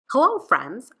Hello,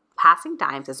 friends! Passing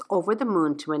Dimes is over the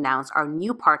moon to announce our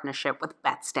new partnership with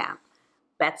BetStamp.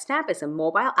 BetStamp is a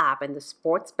mobile app in the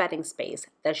sports betting space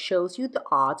that shows you the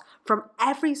odds from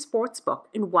every sportsbook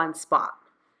in one spot.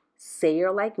 Say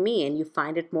you're like me and you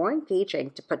find it more engaging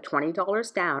to put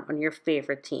 $20 down on your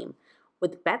favorite team.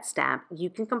 With BetStamp, you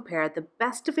can compare the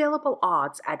best available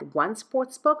odds at one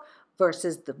sportsbook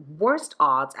versus the worst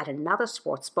odds at another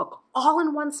sportsbook all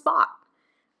in one spot.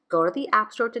 Go to the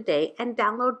App Store today and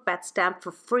download BetStamp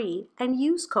for free and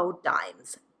use code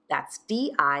DIMES. That's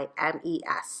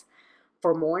DIMES.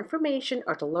 For more information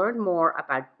or to learn more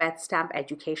about BetStamp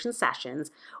education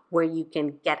sessions where you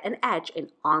can get an edge in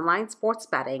online sports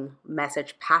betting,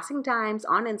 message Passing Dimes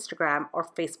on Instagram or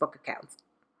Facebook accounts.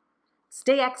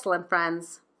 Stay excellent,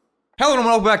 friends. Hello and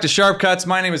welcome back to Sharp Cuts.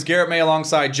 My name is Garrett May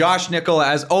alongside Josh Nickel.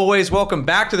 As always, welcome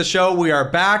back to the show. We are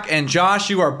back, and Josh,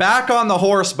 you are back on the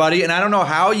horse, buddy, and I don't know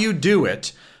how you do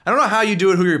it. I don't know how you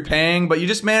do it, who you're paying, but you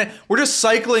just, man, we're just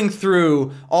cycling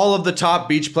through all of the top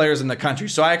beach players in the country.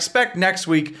 So I expect next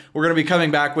week we're going to be coming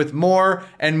back with more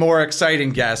and more exciting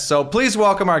guests. So please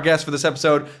welcome our guest for this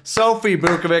episode, Sophie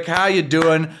Bukovic. How you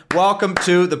doing? Welcome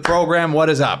to the program. What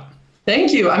is up?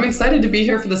 Thank you. I'm excited to be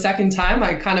here for the second time.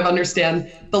 I kind of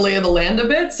understand the lay of the land a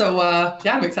bit. So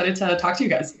yeah, I'm excited to talk to you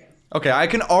guys. Okay, I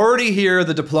can already hear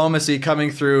the diplomacy coming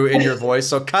through in your voice,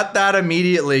 so cut that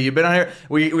immediately. You've been on here.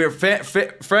 We're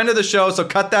friend of the show, so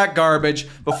cut that garbage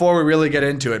before we really get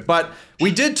into it. But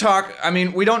we did talk. I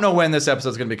mean, we don't know when this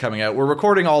episode's going to be coming out. We're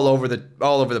recording all over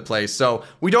the place, so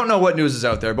we don't know what news is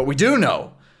out there. But we do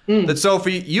know that,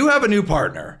 Sophie, you have a new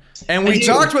partner. And we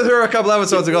talked with her a couple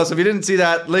episodes ago, so if you didn't see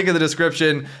that, link in the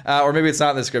description, or maybe it's not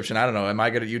in the description. I don't know. Am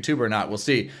I good at YouTube or not? We'll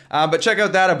see. But check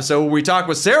out that episode where we talked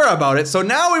with Sarah about it. So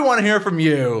now we want to hear from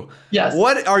you. Yes.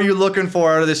 What are you looking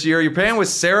for out of this year? You're playing with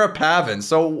Sarah Pavin.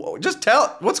 So just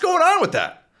tell, what's going on with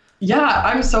that? Yeah,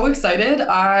 I'm so excited.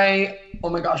 Oh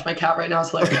my gosh, my cat right now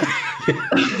is like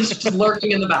just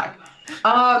lurking in the back.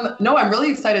 No, I'm really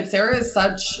excited. Sarah is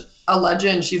such a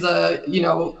legend. She's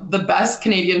the best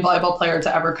Canadian volleyball player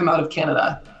to ever come out of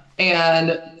Canada.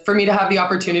 And for me to have the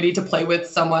opportunity to play with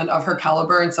someone of her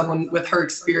caliber and someone with her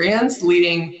experience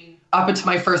leading up into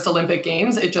my first Olympic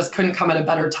Games, it just couldn't come at a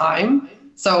better time.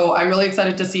 So I'm really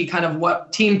excited to see kind of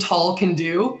what Team Tall can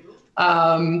do.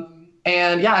 And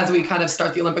yeah, as we kind of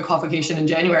start the Olympic qualification in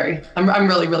January, I'm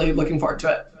really, really looking forward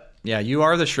to it. Yeah, you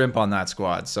are the shrimp on that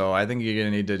squad, so I think you're going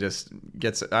to need to just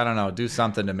do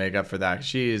something to make up for that.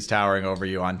 She is towering over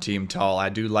you on Team Tall. I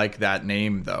do like that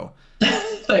name, though.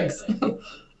 Thanks.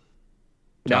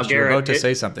 Josh, Garrett, you're about to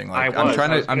say something. Like,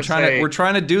 we're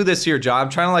trying to do this here, Josh. I'm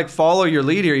trying to like follow your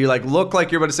lead here. You like look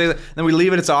like you're about to say that, then we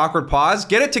leave it. It's an awkward pause.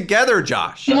 Get it together,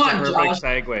 Josh. Come on, That's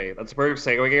a perfect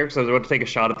segue here, because I was about to take a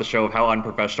shot at the show of how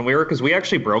unprofessional we were, because we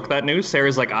actually broke that news.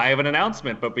 Sarah's like, I have an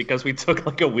announcement, but because we took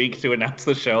like a week to announce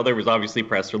the show, there was obviously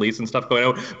press release and stuff going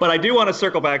on. But I do want to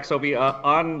circle back, Sophie,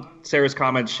 on Sarah's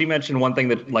comments. She mentioned one thing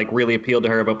that like really appealed to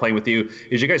her about playing with you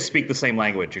is you guys speak the same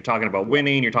language. You're talking about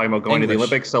winning. You're talking about going to the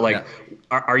Olympics. So like,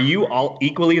 Are you all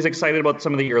equally as excited about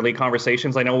some of the early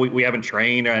conversations? I know we haven't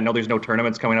trained. I know there's no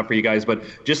tournaments coming up for you guys, but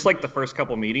just like the first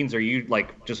couple meetings, are you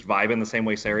like just vibing the same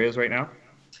way Sarah is right now?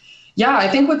 Yeah, I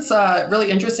think what's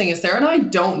really interesting is Sarah and I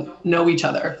don't know each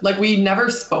other. Like we never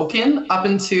spoken up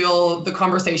until the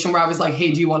conversation where I was like,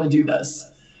 hey, do you want to do this?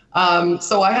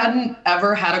 So I hadn't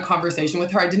ever had a conversation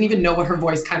with her. I didn't even know what her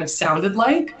voice kind of sounded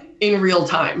like in real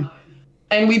time.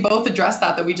 And we both addressed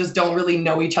that we just don't really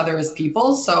know each other as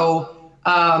people. So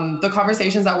the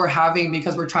conversations that we're having,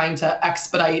 because we're trying to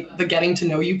expedite the getting to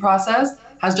know you process,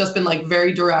 has just been like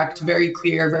very direct, very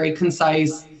clear, very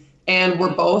concise. And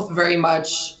we're both very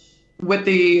much with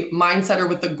the mindset or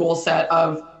with the goal set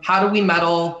of how do we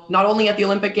medal not only at the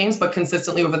Olympic Games, but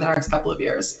consistently over the next couple of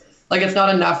years. Like it's not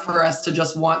enough for us to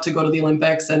just want to go to the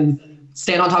Olympics and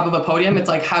stand on top of a podium. It's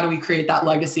like, how do we create that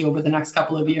legacy over the next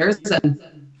couple of years? And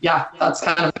yeah, that's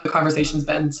kind of what the conversation's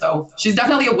been. So she's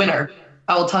definitely a winner.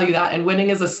 I will tell you that. And winning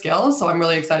is a skill. So I'm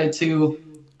really excited to,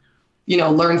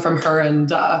 learn from her and,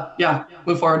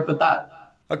 move forward with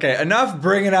that. Okay, enough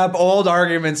bringing up old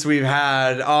arguments we've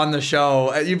had on the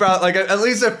show. You brought like at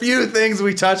least a few things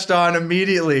we touched on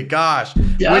immediately. Gosh,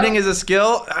 winning is a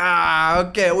skill.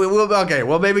 Okay,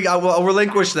 well maybe we'll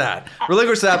relinquish that.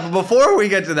 But before we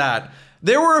get to that,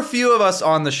 there were a few of us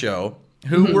on the show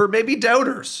who were maybe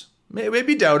doubters.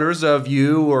 Maybe doubters of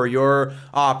you or your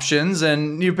options,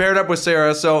 and you paired up with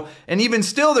Sarah. So, and even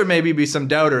still, there maybe be some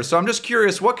doubters. So I'm just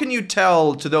curious, what can you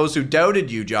tell to those who doubted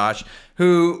you, Josh,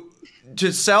 to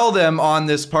sell them on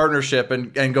this partnership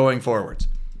and going forwards?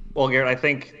 Well, Garrett, I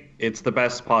think it's the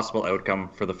best possible outcome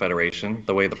for the federation,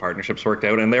 the way the partnerships worked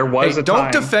out. And there was a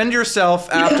Don't time. defend yourself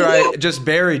after I just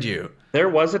buried you. There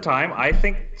was a time, I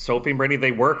think Sophie and Brittany,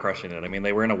 they were crushing it. I mean,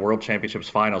 they were in a World Championships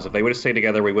finals. If they would have stayed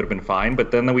together, we would have been fine.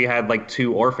 But then we had like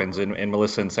two orphans in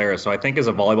Melissa and Sarah. So I think as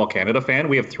a Volleyball Canada fan,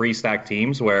 we have three stacked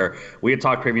teams where we had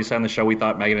talked previously on the show. We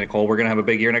thought Megan and Nicole were going to have a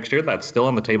big year next year. That's still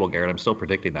on the table, Garrett. I'm still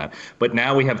predicting that. But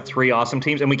now we have three awesome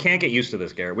teams, and we can't get used to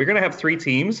this, Garrett. We're going to have three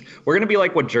teams. We're going to be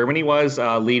like what Germany was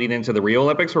leading into the Rio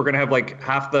Olympics. We're going to have like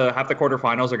half the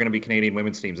quarterfinals are going to be Canadian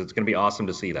women's teams. It's going to be awesome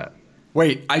to see that.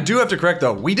 Wait, I do have to correct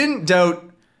though. We didn't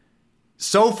doubt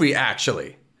Sophie,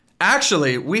 actually.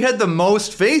 Actually, we had the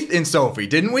most faith in Sophie,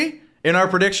 didn't we? In our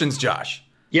predictions, Josh.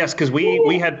 Yes, because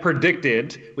we had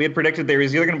predicted there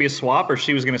was either going to be a swap or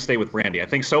she was going to stay with Brandy. I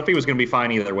think Sophie was going to be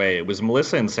fine either way. It was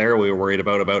Melissa and Sarah we were worried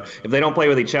about if they don't play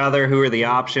with each other, who are the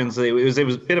options? It was a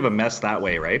bit of a mess that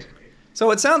way, right?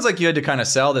 So it sounds like you had to kind of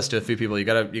sell this to a few people. You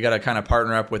gotta kind of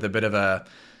partner up with a bit of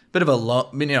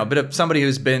somebody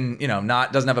who's been,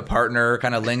 doesn't have a partner,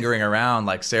 kind of lingering around,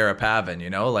 like Sarah Pavin,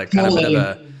 like kind of a bit of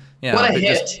a, what a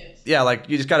hit. Like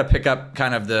you just got to pick up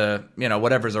kind of the,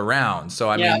 whatever's around. So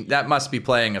I mean, that must be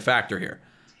playing a factor here.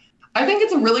 I think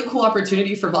it's a really cool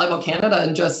opportunity for Volleyball Canada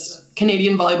and just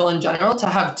Canadian volleyball in general to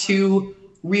have two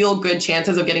real good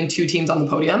chances of getting two teams on the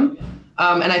podium.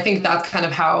 And I think that's kind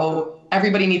of how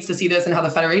everybody needs to see this, and how the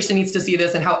federation needs to see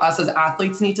this, and how us as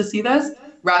athletes need to see this,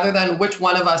 rather than which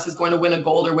one of us is going to win a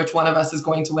gold or which one of us is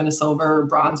going to win a silver or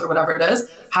bronze or whatever it is.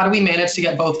 How do we manage to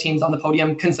get both teams on the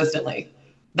podium consistently?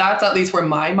 That's at least where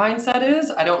my mindset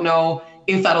is. I don't know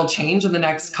if that'll change in the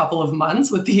next couple of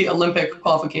months with the Olympic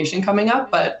qualification coming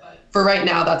up, but for right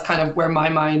now, that's kind of where my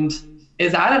mind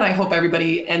is at. And I hope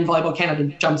everybody in Volleyball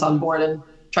Canada jumps on board and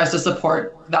tries to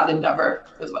support that endeavor,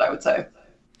 is what I would say.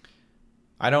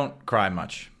 I don't cry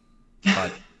much,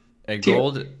 but a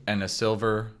gold and a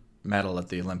silver medal at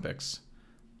the Olympics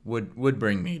would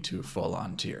bring me to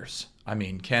full-on tears. I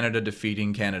mean, Canada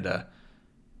defeating Canada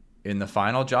in the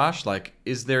final, Josh,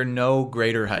 is there no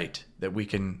greater height that we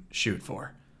can shoot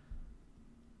for?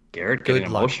 Garrett getting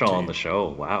emotional on the show.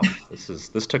 Wow,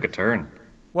 this took a turn.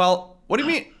 Well, what do you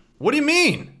mean? What do you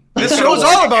mean? This show's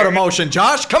all about emotion,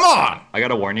 Josh. Come on. I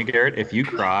gotta warn you, Garrett. If you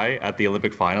cry at the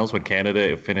Olympic finals when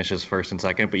Canada finishes first and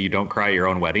second, but you don't cry at your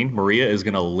own wedding, Maria is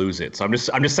gonna lose it. So I'm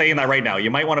just saying that right now. You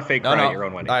might want to fake cry at your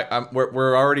own wedding.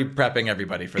 We're already prepping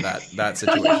everybody for that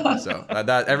situation. So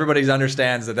that everybody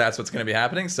understands that that's what's gonna be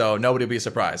happening. So nobody will be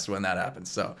surprised when that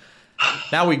happens. So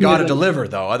now we gotta deliver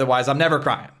though. Otherwise, I'm never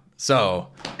crying. So.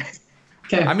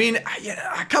 Okay. I mean,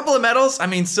 a couple of medals. I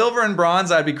mean, silver and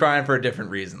bronze, I'd be crying for a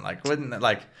different reason.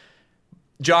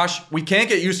 Josh, we can't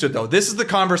get used to it though. This is the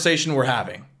conversation we're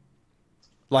having.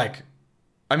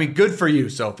 Good for you,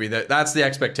 Sophie. That's the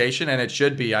expectation, and it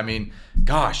should be. I mean,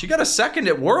 gosh, you got a second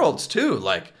at Worlds too.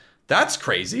 That's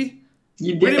crazy.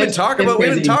 We didn't even talk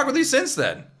with you since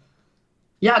then.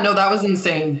 Yeah, no, that was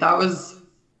insane. That was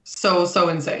so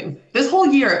insane. This whole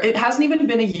year, it hasn't even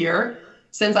been a year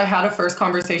since I had a first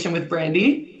conversation with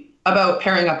Brandy about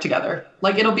pairing up together.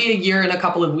 It'll be a year in a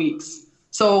couple of weeks.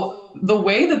 So the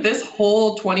way that this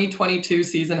whole 2022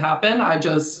 season happened,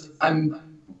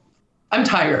 I'm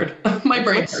tired. My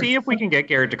brain hurts. Let's see if we can get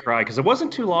Garrett to cry, because it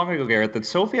wasn't too long ago, Garrett, that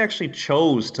Sophie actually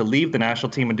chose to leave the national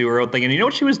team and do her own thing. And you know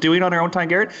what she was doing on her own time,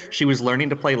 Garrett? She was learning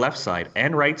to play left side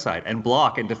and right side and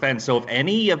block and defend. So if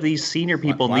any of these senior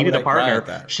people needed a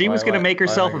partner, she was going to make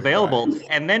herself available.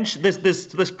 And then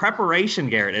this preparation,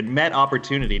 Garrett, it met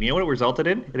opportunity. And you know what it resulted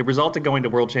in? It resulted going to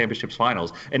World Championships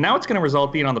finals. And now it's going to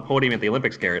result being on the podium at the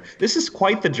Olympics, Garrett. This is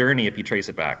quite the journey if you trace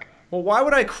it back. Well, why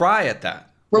would I cry at that?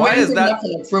 We're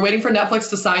waiting for Netflix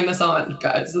to sign this on,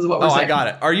 guys. This is what we're saying. I got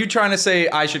it. Are you trying to say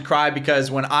I should cry because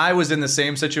when I was in the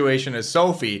same situation as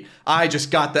Sophie, I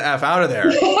just got the F out of there,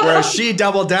 whereas she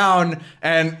doubled down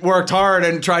and worked hard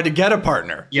and tried to get a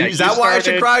partner? Yeah, is that why I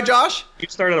should cry, Josh? You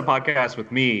started a podcast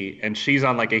with me, and she's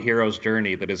on a hero's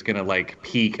journey that is going to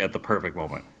peak at the perfect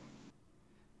moment.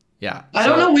 Yeah. I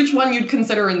don't know which one you'd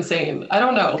consider insane. I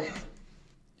don't know.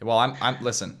 Well, I'm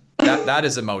listen. That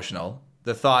is emotional.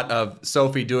 The thought of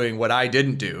Sophie doing what I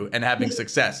didn't do and having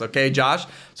success. Okay, Josh?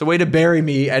 So way to bury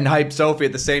me and hype Sophie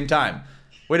at the same time.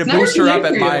 Way to boost her up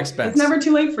at my expense. It's never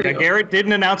too late for you. Garrett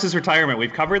didn't announce his retirement.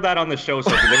 We've covered that on the show,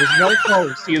 Sophie. There was no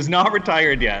post. He is not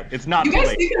retired yet. It's not too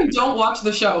late. You guys think I don't watch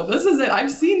the show. This is it.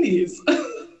 I've seen these.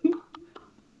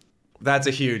 That's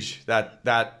a huge, that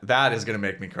is going to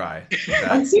make me cry.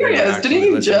 I'm serious. Didn't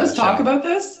you just talk about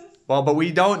this? Well, but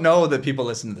we don't know that people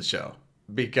listen to the show.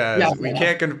 Because we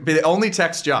can't be only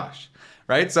text Josh,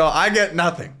 right? So I get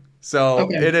nothing. So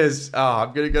Okay. it is. Oh,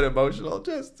 I'm gonna get emotional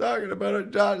just talking about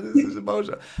it, Josh. This is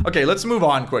emotional. Okay, let's move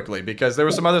on quickly because there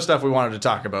was some other stuff we wanted to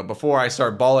talk about before I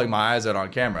start bawling my eyes out on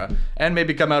camera and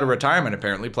maybe come out of retirement.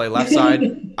 Apparently, play left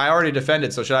side. I already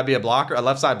defended, so should I be a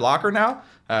left side blocker now?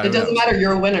 It Who doesn't knows? matter.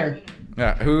 You're a winner.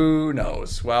 Yeah, who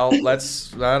knows? Well,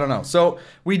 I don't know. So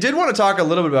we did want to talk a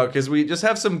little bit about, because we just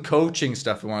have some coaching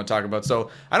stuff we want to talk about. So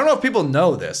I don't know if people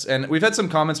know this, and we've had some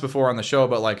comments before on the show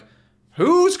about like,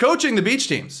 who's coaching the beach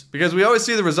teams? Because we always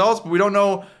see the results, but we don't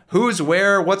know who's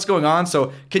where, what's going on.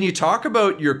 So can you talk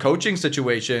about your coaching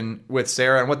situation with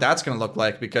Sarah and what that's going to look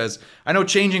like? Because I know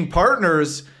changing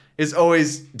partners is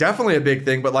always definitely a big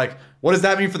thing, but like, what does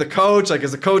that mean for the coach? Like,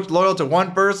 is the coach loyal to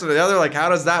one person or the other? Like, how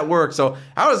does that work? So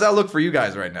how does that look for you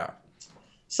guys right now?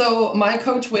 So my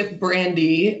coach with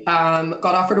Brandy got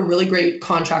offered a really great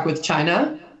contract with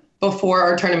China before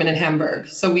our tournament in Hamburg.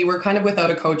 So we were kind of without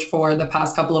a coach for the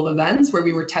past couple of events where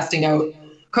we were testing out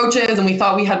coaches, and we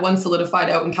thought we had one solidified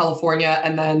out in California,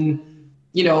 and then,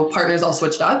 you know, partners all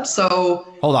switched up. So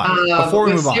Hold on. Before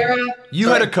we with move Sarah- on, you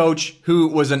had a coach who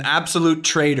was an absolute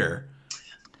traitor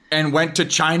and went to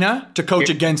China to coach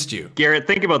against you. Garrett,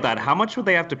 think about that. How much would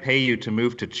they have to pay you to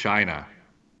move to China?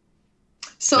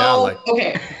 So, Yeah, like-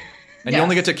 okay. And you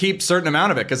only get to keep a certain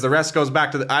amount of it because the rest goes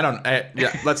back to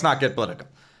the, let's not get political.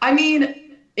 I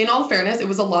mean, in all fairness, it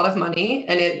was a lot of money,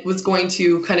 and it was going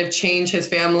to kind of change his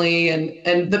family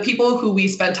and the people who we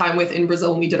spent time with in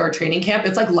Brazil when we did our training camp.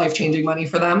 It's like life-changing money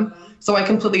for them. So I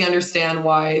completely understand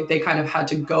why they kind of had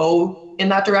to go in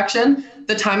that direction.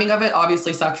 The timing of it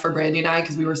obviously sucked for Brandy and I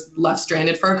because we were left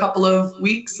stranded for a couple of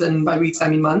weeks, and by weeks I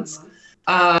mean months.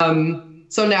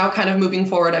 So now kind of moving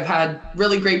forward, I've had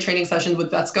really great training sessions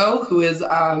with Betsko, who is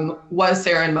was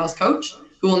Sarah and Mel's coach,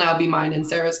 who will now be mine and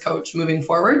Sarah's coach moving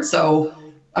forward. So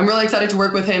I'm really excited to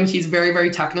work with him. He's very, very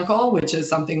technical, which is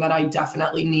something that I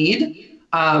definitely need.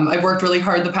 I've worked really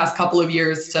hard the past couple of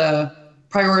years to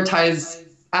prioritize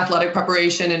athletic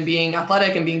preparation and being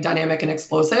athletic and being dynamic and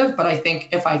explosive. But I think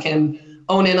if I can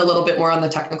own in a little bit more on the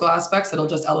technical aspects, it'll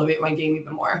just elevate my game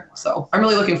even more. So I'm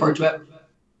really looking forward to it.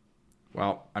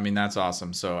 Well, I mean, that's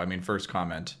awesome. So, I mean, first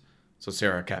comment. So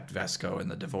Sarah kept Vesco in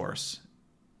the divorce.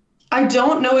 I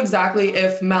don't know exactly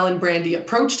if Mel and Brandy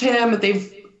approached him.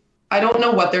 I don't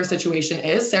know what their situation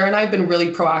is. Sarah and I have been really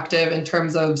proactive in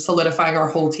terms of solidifying our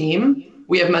whole team.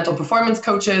 We have mental performance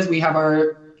coaches. We have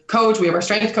our coach. We have our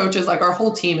strength coaches. Like, our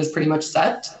whole team is pretty much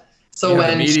set. So You have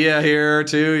when the media here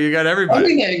too, you got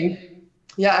everybody.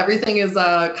 everything is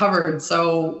covered.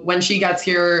 So when she gets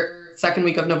here second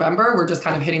week of November, we're just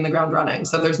kind of hitting the ground running.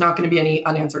 So there's not going to be any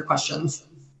unanswered questions.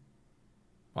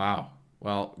 Wow.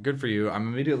 Well, good for you. I'm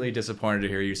immediately disappointed to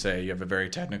hear you say you have a very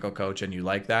technical coach and you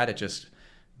like that. It just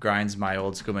grinds my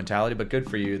old school mentality, but good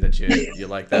for you that you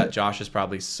like that. Josh is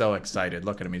probably so excited.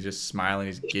 Look at him. He's just smiling.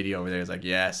 He's giddy over there. He's like,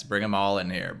 yes, bring them all in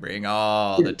here. Bring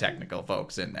all the technical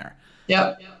folks in there.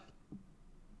 Yep.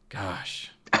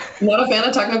 Gosh. Not a fan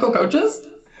of technical coaches?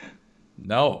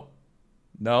 No,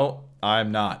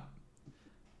 I'm not.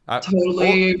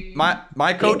 Totally.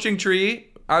 My coaching tree.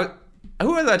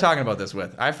 Who was I talking about this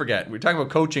with? I forget. We're talking about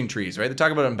coaching trees, right? They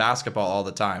talk about it in basketball all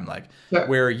the time, like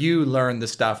where you learn the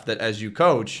stuff that as you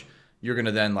coach, you're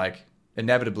gonna then like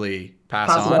inevitably pass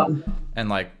on. And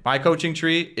like my coaching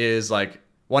tree is like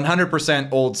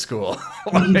 100% old school.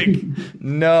 Like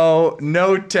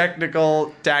no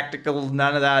technical, tactical,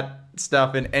 none of that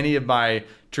stuff in any of my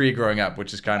tree growing up,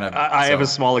 which is kind of. I have a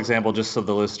small example just so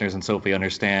the listeners and Sophie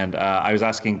understand. I was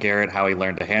asking Garrett how he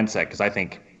learned to hand set because I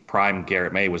think prime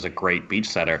Garrett May was a great beach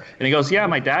setter. And he goes, yeah,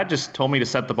 my dad just told me to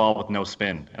set the ball with no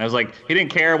spin. And I was like, he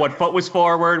didn't care what foot was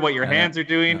forward, what your hands are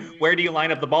doing, where do you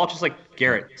line up the ball? Just like,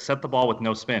 Garrett, set the ball with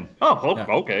no spin.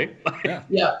 Okay. Yeah.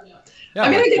 I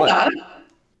mean, I get that.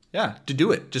 Yeah, to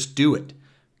do it. Just do it.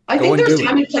 I think there's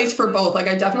time and place for both. Like,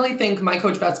 I definitely think my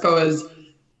coach Betsko is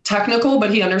technical,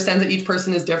 but he understands that each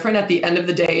person is different. At the end of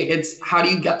the day, it's how do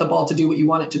you get the ball to do what you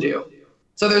want it to do?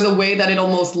 So there's a way that it'll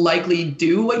most likely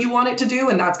do what you want it to do,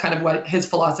 and that's kind of what his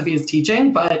philosophy is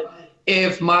teaching. But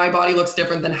if my body looks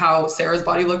different than how Sarah's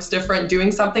body looks different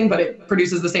doing something, but it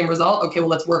produces the same result, okay, well,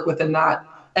 let's work within that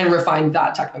and refine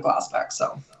that technical aspect.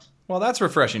 So. Well, that's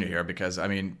refreshing to hear because, I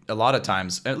mean, a lot of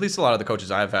times, at least a lot of the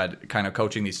coaches I've had kind of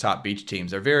coaching these top beach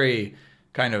teams, they're very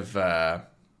kind of,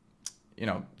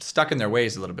 stuck in their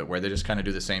ways a little bit where they just kind of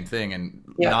do the same thing and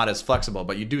not as flexible.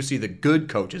 But you do see the good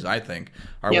coaches, I think,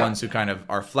 are ones who kind of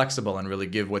are flexible and really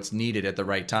give what's needed at the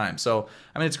right time. So,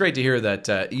 I mean, it's great to hear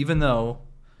that even though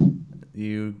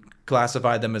you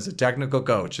classified them as a technical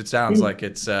coach, it sounds like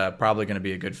it's probably going to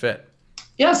be a good fit.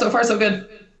 Yeah, so far so good.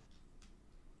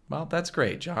 Well, that's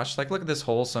great, Josh. Like, look at this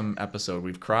wholesome episode.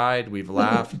 We've cried, we've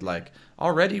laughed. Like,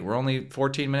 already, we're only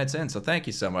 14 minutes in. So thank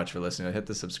you so much for listening. Hit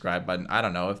the subscribe button. I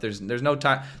don't know if there's no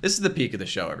time. This is the peak of the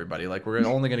show, everybody. Like, we're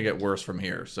only going to get worse from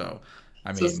here. So,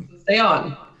 I mean, so stay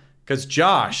on. Because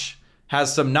Josh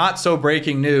has some not so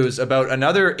breaking news about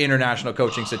another international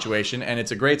coaching situation, and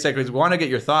it's a great segue. We want to get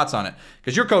your thoughts on it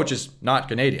because your coach is not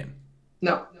Canadian.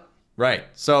 No. Right.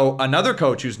 So another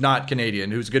coach who's not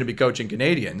Canadian, who's going to be coaching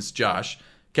Canadians, Josh.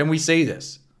 Can we say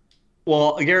this?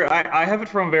 Well, Garrett, I have it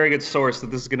from a very good source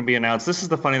that this is going to be announced. This is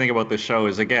the funny thing about this show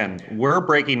is, again, we're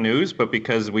breaking news, but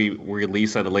because we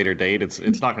release at a later date, it's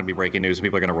not going to be breaking news.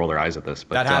 People are going to roll their eyes at this.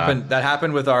 But that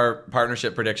happened with our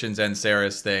partnership predictions and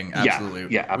Sarah's thing.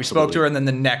 Absolutely. Yeah, absolutely. We spoke to her, and then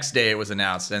the next day it was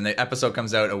announced, and the episode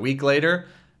comes out a week later.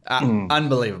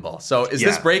 Unbelievable. So is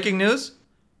this breaking news?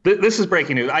 This is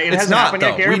breaking news. It hasn't not, happened though.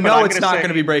 yet, Garrett. We know it's not going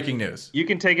to be breaking news. You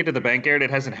can take it to the bank, Garrett.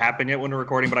 It hasn't happened yet when we're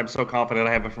recording, but I'm so confident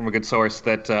I have it from a good source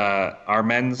that our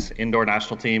men's indoor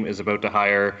national team is about to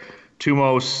hire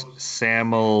Tumos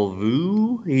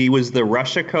Samalvu. He was the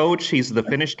Russia coach. He's the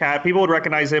Finnish cat. People would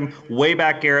recognize him way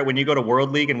back, Garrett, when you go to World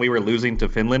League and we were losing to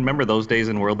Finland. Remember those days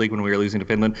in World League when we were losing to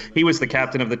Finland? He was the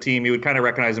captain of the team. You would kind of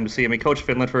recognize him to see him. He coached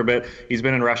Finland for a bit. He's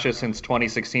been in Russia since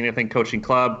 2016, I think, coaching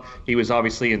club. He was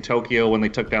obviously in Tokyo when they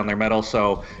took down their medal.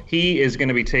 So he is going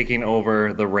to be taking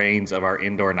over the reins of our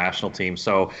indoor national team.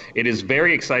 So it is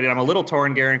very exciting. I'm a little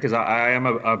torn, Garrett, because I am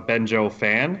a Benjo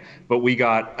fan, but we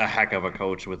got a heck of a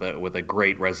coach with a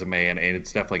great resume, and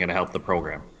it's definitely going to help the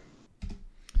program.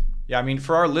 Yeah, I mean,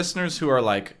 for our listeners who are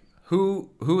like, who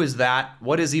is that?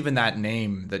 What is even that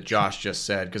name that Josh just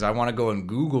said? Because I want to go and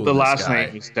Google the this last guy.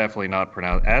 name is definitely not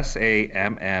pronounced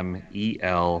Sammmelvuo.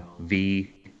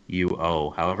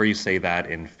 However you say that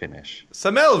in Finnish.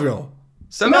 Samelvo.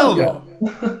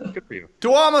 Good for you.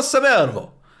 Tuomas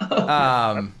Samelvo.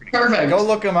 Perfect. Go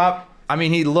look him up. I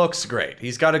mean, he looks great.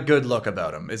 He's got a good look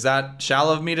about him. Is that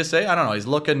shallow of me to say? I don't know. He's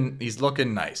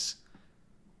looking nice.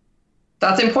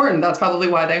 That's important. That's probably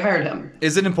why they hired him.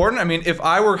 Is it important? I mean, if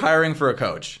I were hiring for a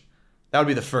coach, that would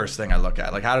be the first thing I look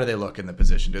at. Like, how do they look in the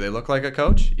position? Do they look like a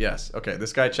coach? Yes. Okay,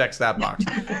 this guy checks that box.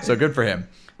 So good for him.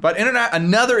 But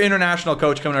another international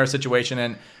coach coming to our situation.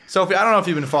 And Sophie, I don't know if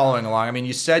you've been following along. I mean,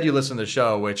 you said you listened to the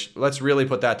show, which let's really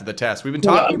put that to the test. We've been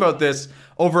talking about this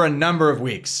over a number of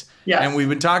weeks. Yes. And we've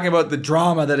been talking about the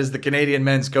drama that is the Canadian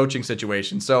men's coaching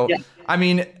situation. So, I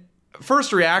mean,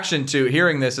 first reaction to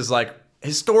hearing this is like,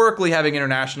 historically having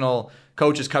international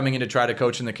coaches coming in to try to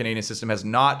coach in the Canadian system has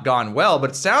not gone well,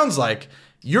 but it sounds like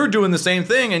you're doing the same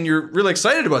thing and you're really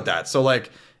excited about that. So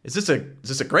like, is this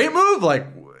a great move? Like,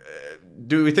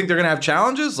 do we think they're going to have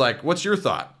challenges? Like, what's your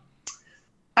thought?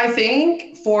 I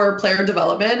think for player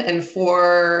development and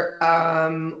for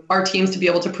our teams to be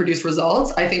able to produce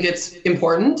results, I think it's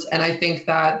important. And I think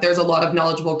that there's a lot of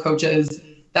knowledgeable coaches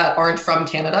that aren't from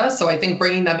Canada. So I think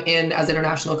bringing them in as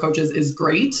international coaches is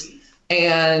great.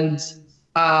 And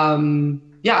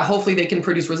hopefully they can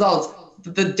produce results.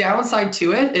 The downside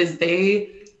to it is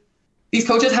these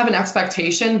coaches have an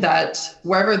expectation that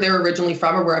wherever they're originally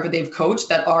from or wherever they've coached,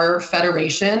 that our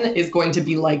federation is going to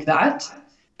be like that.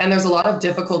 And there's a lot of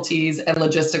difficulties and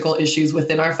logistical issues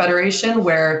within our federation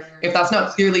where if that's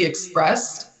not clearly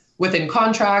expressed within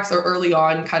contracts or early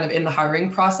on kind of in the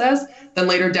hiring process, then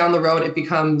later down the road, it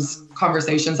becomes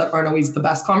conversations that aren't always the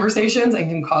best conversations and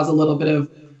can cause a little bit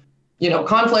of,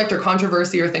 conflict or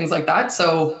controversy or things like that.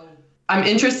 So I'm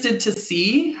interested to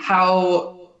see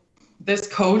how this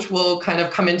coach will kind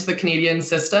of come into the Canadian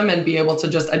system and be able to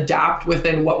just adapt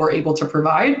within what we're able to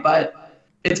provide. But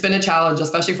it's been a challenge,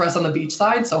 especially for us on the beach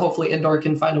side. So hopefully indoor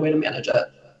can find a way to manage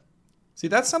it. See,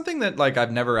 that's something that like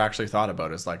I've never actually thought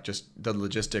about is like just the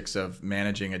logistics of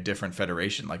managing a different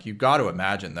federation. Like you've got to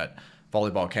imagine that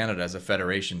Volleyball Canada as a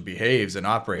federation behaves and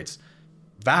operates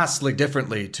vastly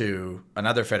differently to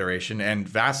another federation and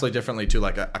vastly differently to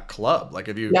like a club. Like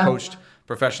if you coached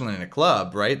professionally in a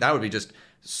club, right, that would be just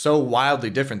so wildly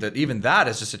different that even that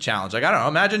is just a challenge. Like, I don't know,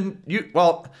 imagine you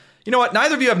know what?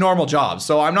 Neither of you have normal jobs,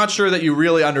 so I'm not sure that you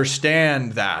really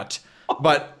understand that.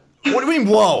 But what do you mean,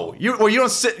 whoa? You don't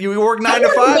sit, you work 9 to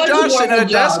 5, Josh, sitting at a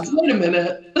desk? Wait a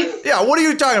minute. Yeah, what are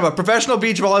you talking about? Professional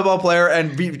beach volleyball player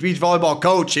and beach volleyball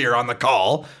coach here on the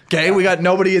call. Okay, we got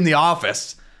nobody in the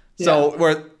office. So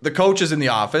where the coach is in the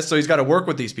office, so he's got to work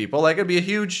with these people. Like, it'd be a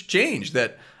huge change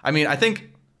that, I mean, I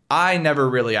think I never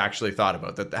really actually thought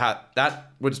about that.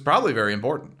 That was probably very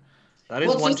important. That is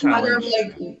well, it's one just a matter of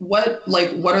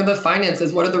what are the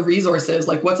finances? What are the resources?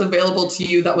 Like what's available to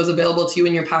you that was available to you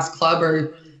in your past club?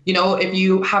 Or, if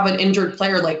you have an injured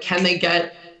player, like can they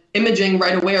get imaging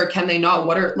right away or can they not?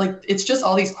 It's just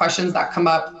all these questions that come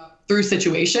up through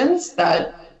situations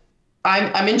that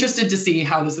I'm interested to see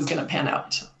how this is going to pan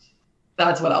out.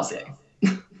 That's what I'll say.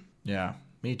 Yeah,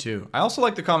 me too. I also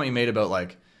like the comment you made about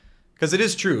like, because it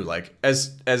is true. Like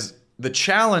as the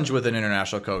challenge with an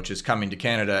international coach is coming to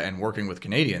Canada and working with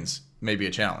Canadians may be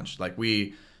a challenge. Like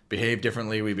we behave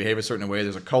differently, we behave a certain way.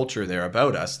 There's a culture there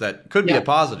about us that could be a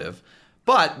positive.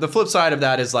 But the flip side of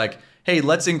that is like, hey,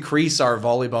 let's increase our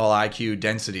volleyball IQ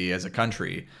density as a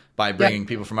country by bringing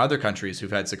people from other countries who've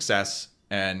had success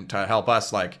and to help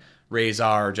us like raise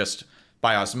our just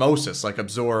by osmosis, like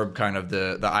absorb kind of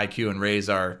the IQ and raise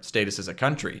our status as a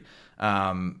country.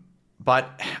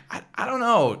 But I don't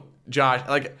know, Josh,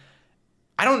 like,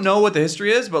 I don't know what the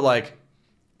history is, but like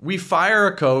we fire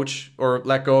a coach or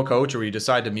let go a coach or we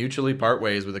decide to mutually part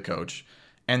ways with a coach.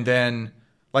 And then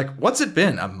like, what's it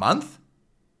been? A month?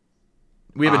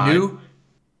 We have a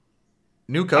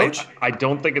new coach? I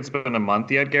don't think it's been a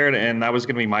month yet, Garrett. And that was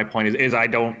going to be my point is I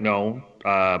don't know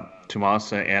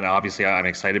Tomas, and obviously I'm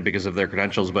excited because of their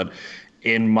credentials, but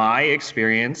in my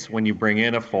experience, when you bring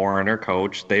in a foreigner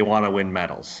coach, they want to win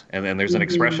medals. And then there's an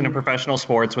expression in professional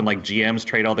sports when like GMs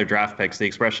trade all their draft picks. The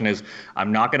expression is,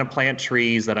 I'm not going to plant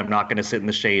trees that I'm not going to sit in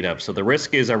the shade of. So the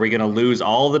risk is, are we going to lose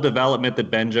all the development that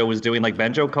Benjo was doing? Like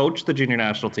Benjo coached the junior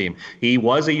national team. He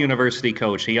was a university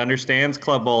coach. He understands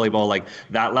club volleyball, like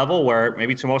that level where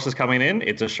maybe Tomas is coming in.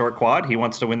 It's a short quad. He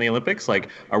wants to win the Olympics. Like,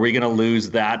 are we going to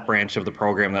lose that branch of the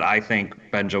program that I think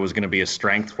Benjo was going to be a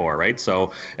strength for, right?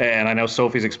 So, and I know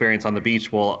Sophie's experience on the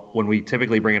beach, well, when we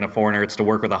typically bring in a foreigner, it's to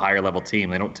work with a higher level team.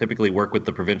 They don't typically work with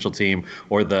the provincial team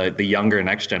or the younger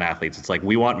next gen athletes. It's like,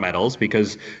 we want medals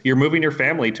because you're moving your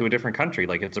family to a different country.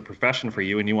 Like it's a profession for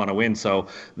you and you want to win. So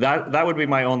that would be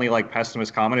my only like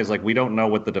pessimist comment is like, we don't know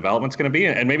what the development's going to be.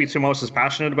 And maybe Tomas is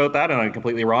passionate about that and I'm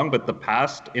completely wrong, but the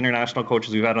past international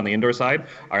coaches we've had on the indoor side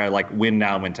are like win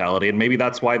now mentality. And maybe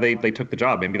that's why they took the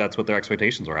job. Maybe that's what their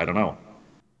expectations were. I don't know.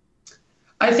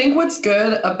 I think what's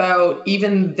good about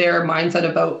even their mindset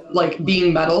about like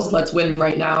being medals, let's win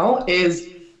right now, is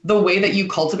the way that you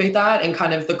cultivate that and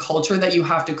kind of the culture that you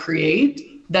have to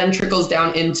create then trickles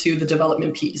down into the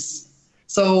development piece.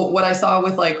 So what I saw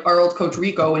with like our old coach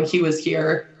Rico when he was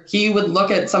here, he would look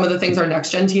at some of the things our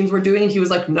next gen teams were doing and he was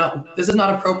like, no, this is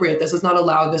not appropriate. This is not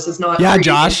allowed. This is not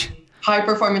Josh. High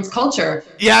performance culture.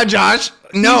 Yeah, Josh.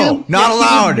 No, not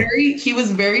allowed. He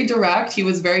was very direct. He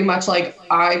was very much like,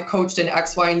 I've coached in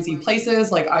X, Y, and Z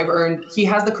places. Like he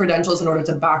has the credentials in order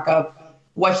to back up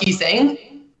what he's saying.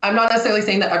 I'm not necessarily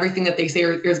saying that everything that they say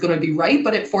is going to be right,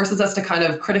 but it forces us to kind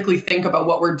of critically think about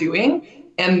what we're doing.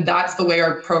 And that's the way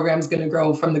our program's going to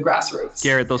grow from the grassroots.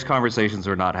 Garrett, those conversations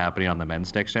were not happening on the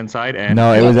men's next gen side. And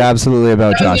no, it was absolutely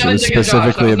about Josh. It was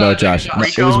specifically about Josh. It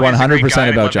was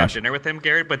 100% about Josh. Dinner with him,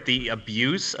 Garrett, but the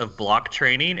abuse of block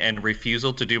training and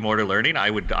refusal to do motor learning, I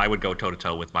would go toe to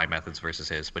toe with my methods versus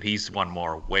his. But he's won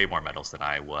way more medals than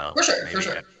I will. For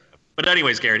sure. But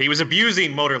anyways, Garrett, he was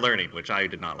abusing motor learning, which I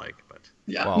did not like. But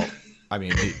yeah. Well, I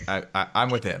mean, I'm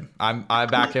with him. I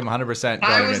back him 100%.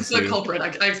 I was the culprit.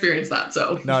 I experienced that.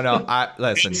 So no.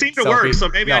 Listen. It seemed to work, so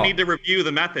maybe I need to review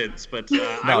the methods. But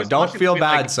no, don't feel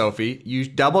bad, Sophie. You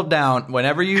double down.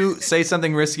 Whenever you say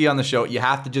something risky on the show, you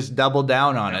have to just double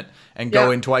down on it and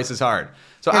go in twice as hard.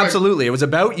 So absolutely, it was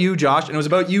about you, Josh, and it was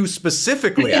about you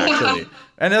specifically, actually.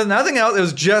 And there's nothing else. It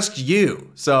was just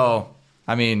you. So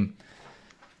I mean,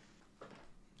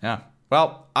 yeah.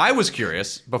 Well, I was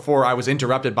curious before I was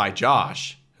interrupted by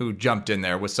Josh, who jumped in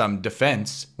there with some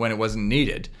defense when it wasn't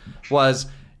needed, was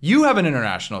you have an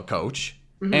international coach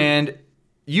and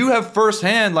you have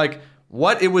firsthand, like,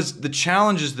 what it was, the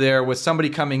challenges there with somebody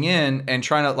coming in and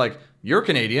trying to, like, you're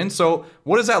Canadian. So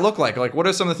what does that look like? Like, what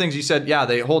are some of the things you said? Yeah,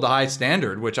 they hold a high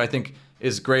standard, which I think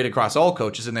is great across all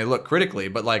coaches and they look critically,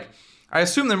 but like, I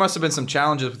assume there must have been some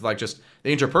challenges with like just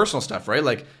the interpersonal stuff, right?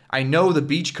 Like I know the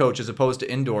beach coach as opposed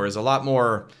to indoor is a lot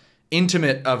more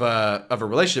intimate of a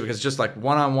relationship because it's just like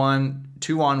one-on-one,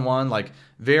 two-on-one, like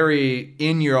very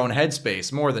in your own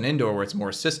headspace more than indoor where it's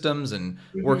more systems and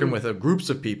working with groups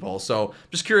of people. So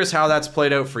just curious how that's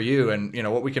played out for you and you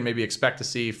know what we can maybe expect to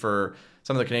see for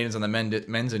some of the Canadians on the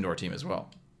men's indoor team as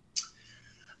well.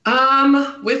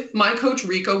 With my coach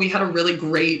Rico, we had a really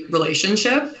great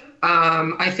relationship.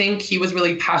 I think he was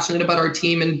really passionate about our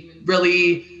team and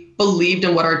really believed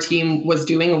in what our team was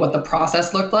doing and what the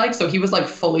process looked like. So he was like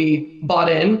fully bought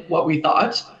in what we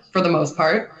thought for the most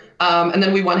part. And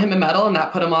then we won him a medal and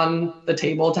that put him on the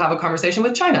table to have a conversation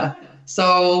with China.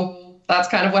 So that's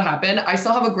kind of what happened. I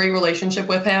still have a great relationship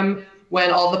with him.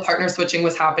 When all the partner switching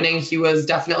was happening, he was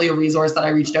definitely a resource that I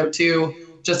reached out to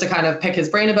just to kind of pick his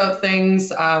brain about things.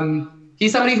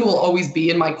 He's somebody who will always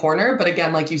be in my corner. But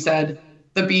again, like you said,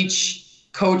 the beach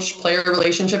coach-player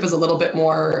relationship is a little bit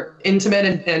more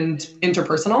intimate and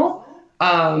interpersonal.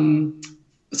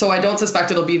 So I don't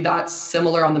suspect it'll be that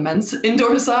similar on the men's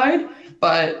indoor side,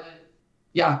 but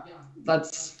yeah,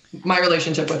 that's my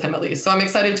relationship with him at least. So I'm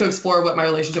excited to explore what my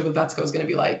relationship with Vetsko is going to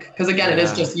be like. Because again, it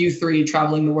is just you three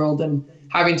traveling the world and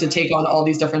having to take on all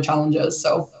these different challenges.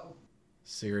 So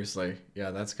seriously,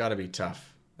 yeah, that's got to be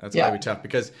tough. That's got to be tough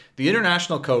because the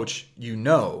international coach,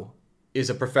 is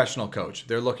a professional coach.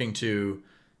 They're looking to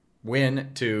win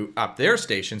to up their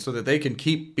station so that they can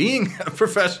keep being a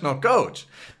professional coach,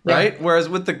 right? Yeah. Whereas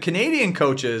with the Canadian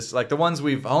coaches, like the ones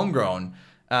we've homegrown,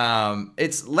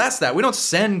 it's less that. We don't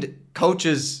send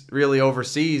coaches really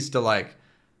overseas to like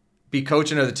be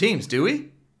coaching other teams, do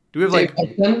we? Do we have like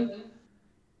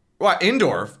what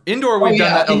indoor? Indoor we've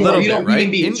done that a little bit,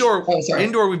 right?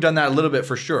 Indoor we've done that a little bit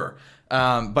for sure.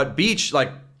 But beach,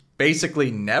 like basically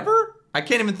never. I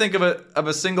can't even think of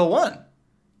a single one.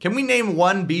 Can we name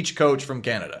one beach coach from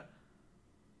Canada?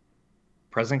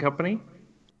 Present company?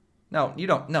 No, you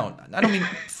don't. No, I don't mean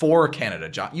for Canada,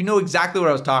 John. You know exactly what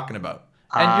I was talking about.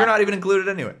 And you're not even included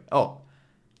anyway. Oh.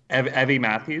 Evie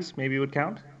Matthews maybe would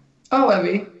count? Oh,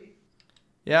 Evie.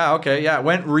 Yeah, okay, yeah.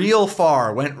 Went real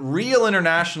far. Went real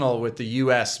international with the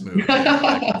U.S. move.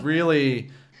 Like really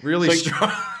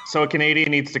strong. So a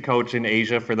Canadian needs to coach in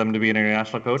Asia for them to be an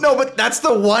international coach? No, but that's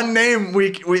the one name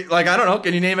we like. I don't know.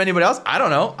 Can you name anybody else? I don't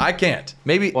know. I can't.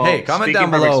 Maybe. Well, hey, comment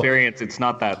down below. Speaking from experience, it's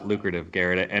not that lucrative,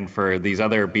 Garrett. And for these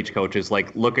other beach coaches,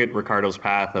 like look at Ricardo's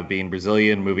path of being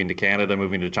Brazilian, moving to Canada,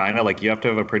 moving to China. Like you have to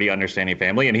have a pretty understanding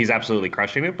family, and he's absolutely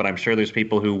crushing it. But I'm sure there's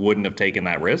people who wouldn't have taken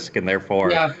that risk and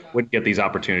therefore wouldn't get these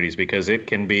opportunities because it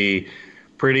can be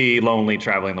pretty lonely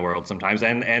traveling the world sometimes.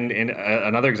 And in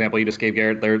another example you just gave,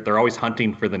 Garrett, they're always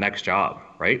hunting for the next job,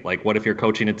 right? Like what if you're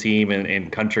coaching a team in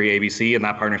country ABC and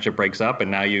that partnership breaks up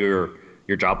and now you're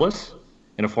jobless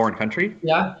in a foreign country?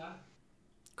 Yeah.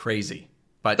 Crazy.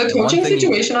 But the coaching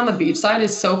situation on the beach side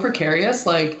is so precarious.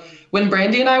 Like when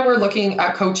Brandy and I were looking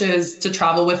at coaches to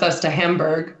travel with us to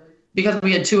Hamburg, because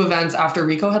we had 2 events after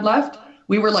Rico had left,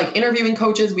 we were like interviewing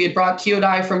coaches. We had brought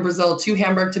Kyodai from Brazil to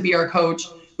Hamburg to be our coach.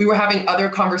 We were having other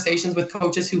conversations with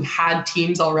coaches who had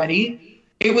teams already.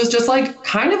 It was just like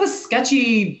kind of a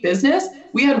sketchy business.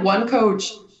 We had one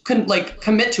coach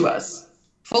commit to us,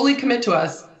 fully commit to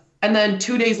us. And then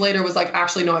 2 days later was like,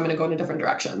 actually, no, I'm going to go in a different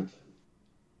direction.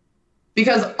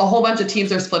 Because a whole bunch of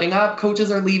teams are splitting up. Coaches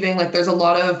are leaving. Like there's a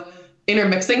lot of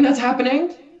intermixing that's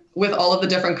happening with all of the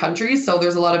different countries. So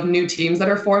there's a lot of new teams that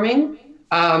are forming,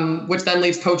 which then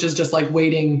leaves coaches just like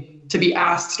waiting to be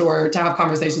asked or to have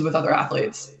conversations with other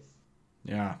athletes.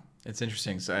 Yeah, it's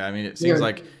interesting. So, I mean, it seems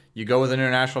like you go with an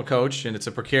international coach and it's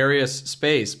a precarious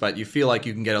space, but you feel like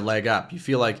you can get a leg up. You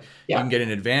feel like you can get an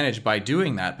advantage by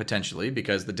doing that potentially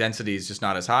because the density is just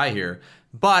not as high here.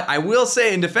 But I will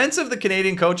say in defense of the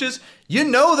Canadian coaches,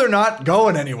 they're not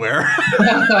going anywhere.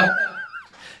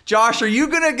 Josh, are you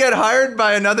going to get hired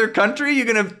by another country? You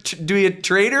going to be a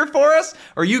trader for us?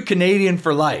 Or are you Canadian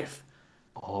for life?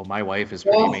 Oh, my wife is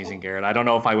pretty amazing, Garrett. I don't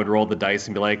know if I would roll the dice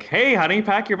and be like, hey, honey,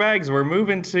 pack your bags. We're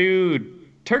moving to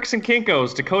Turks and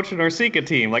Caicos to coach an Orsika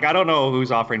team. Like, I don't know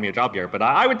who's offering me a job here, but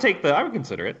I would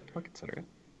consider it.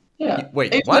 Yeah.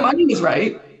 Wait, if what? The money is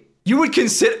right. You would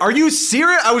consider? Are you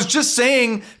serious? I was just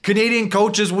saying Canadian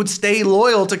coaches would stay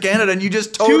loyal to Canada, and you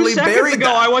just totally buried that. 2 seconds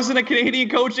ago, I wasn't a Canadian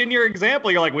coach in your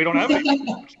example. You're like, we don't have any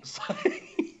coaches.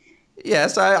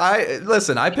 Yes, I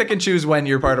listen. I pick and choose when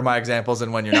you're part of my examples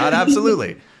and when you're not.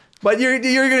 Absolutely. But you're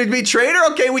going to be trader?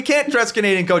 Okay, we can't trust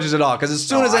Canadian coaches at all because as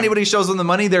soon as anybody shows them the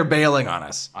money, they're bailing on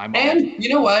us. And you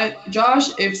know what, Josh?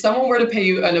 If someone were to pay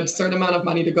you an absurd amount of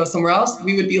money to go somewhere else,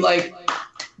 we would be like,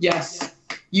 yes,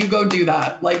 you go do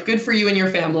that. Like, good for you and your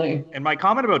family. And my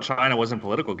comment about China wasn't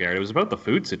political, Garrett. It was about the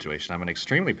food situation. I'm an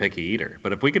extremely picky eater.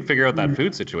 But if we could figure out that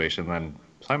food situation, then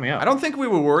sign me up. I don't think we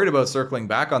were worried about circling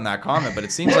back on that comment, but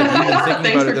it seems like you've been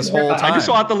thinking about it this whole time. I just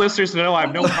want the listeners to know I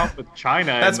have no problem with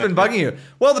China. That's been bugging you.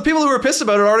 Well, the people who were pissed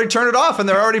about it already turned it off, and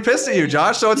they're already pissed at you,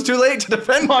 Josh, so it's too late to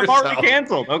defend yourself. I'm already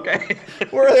canceled, okay?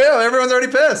 Everyone's already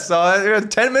pissed. So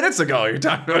 10 minutes ago, you're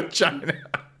talking about China.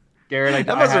 Garrett,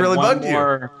 that must have really bugged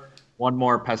you. One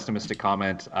more pessimistic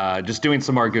comment. Just doing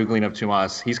some more Googling of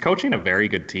Tomas. He's coaching a very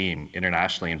good team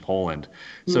internationally in Poland.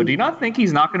 So do you not think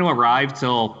he's not going to arrive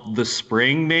till the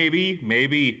spring, maybe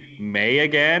May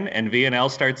again, and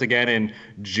VNL starts again in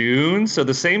June? So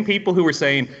the same people who were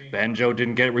saying Benjo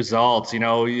didn't get results,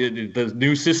 the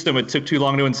new system, it took too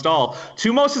long to install.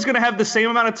 Tumos is going to have the same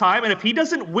amount of time, and if he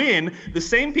doesn't win, the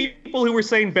same people who were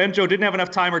saying Benjo didn't have enough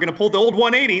time are going to pull the old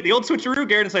 180, the old switcheroo,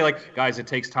 Garrett, and say, like, guys, it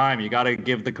takes time. You got to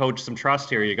give the coach some some trust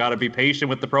here. You got to be patient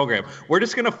with the program. We're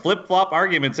just going to flip-flop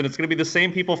arguments, and it's going to be the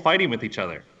same people fighting with each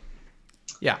other.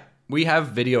 Yeah, we have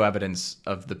video evidence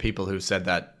of the people who said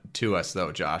that to us,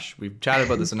 though, Josh. We've chatted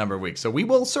about this a number of weeks, so we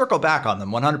will circle back on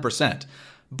them 100%.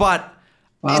 But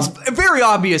it's very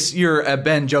obvious you're a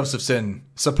Ben Josephson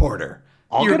supporter.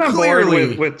 I'll You're get on clearly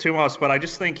board with Tomas, but I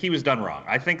just think he was done wrong.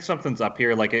 I think something's up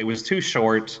here. Like, it was too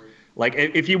short. Like,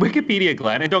 if you Wikipedia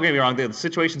Glenn, and don't get me wrong, the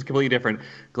situation's completely different.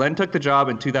 Glenn took the job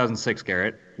in 2006,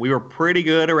 Garrett. We were pretty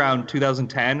good around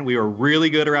 2010. We were really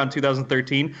good around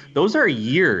 2013. Those are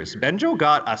years. Benjo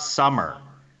got a summer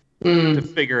to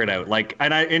figure it out. Like,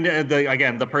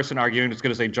 again, the person arguing is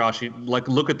going to say, Josh,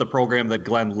 look at the program that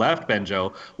Glenn left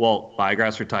Benjo. Well,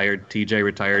 Byegrass retired, TJ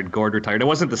retired, Gord retired. It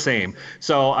wasn't the same.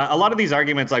 So a lot of these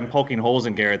arguments, I'm poking holes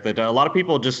in Garrett, that a lot of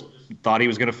people just thought he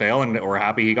was going to fail and were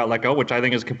happy he got let go, which I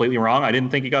think is completely wrong. I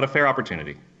didn't think he got a fair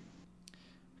opportunity.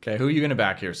 Okay, who are you going to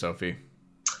back here, Sophie?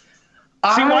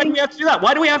 See, why do we have to do that?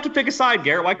 Why do we have to pick a side,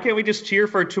 Garrett? Why can't we just cheer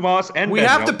for Tomas and We Benjo?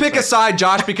 have to pick a side,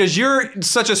 Josh, because you're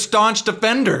such a staunch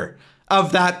defender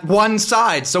of that one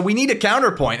side. So we need a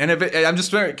counterpoint. And I'm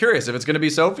just very curious if it's going to be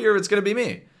Sophie or if it's going to be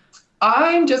me.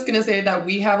 I'm just going to say that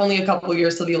we have only a couple of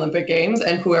years to the Olympic Games,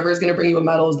 and whoever is going to bring you a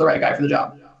medal is the right guy for the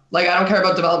job. Like, I don't care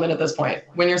about development at this point.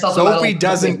 Win yourself a medal. Sophie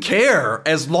doesn't care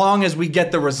as long as we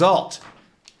get the result.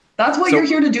 That's what you're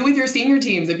here to do with your senior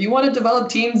teams. If you want to develop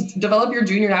teams, develop your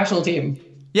junior national team.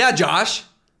 Yeah, Josh.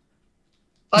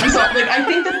 I'm sorry. Like, I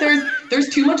think that there's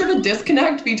too much of a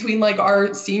disconnect between like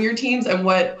our senior teams and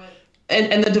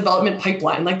and the development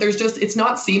pipeline. Like, it's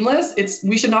not seamless.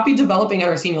 We should not be developing at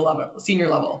our senior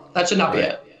level. That should not be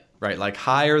it. Right. Like,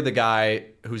 hire the guy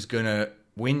who's going to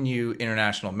win you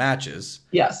international matches.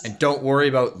 Yes. And don't worry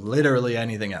about literally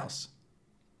anything else.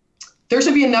 There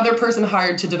should be another person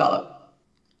hired to develop.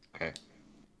 Okay.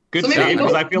 Good So maybe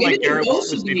because I feel like Garrett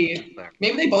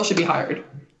maybe they both should be hired.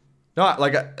 No,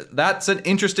 like that's an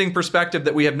interesting perspective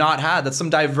that we have not had. That's some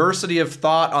diversity of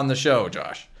thought on the show,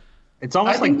 Josh. It's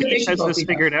almost I like think that they Beach should has both this be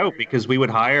figured out because we would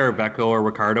hire Becco or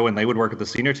Ricardo and they would work at the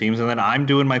senior teams, and then I'm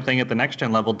doing my thing at the next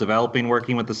gen level, developing,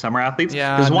 working with the summer athletes.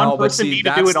 Yeah, Does one no, but person see, need to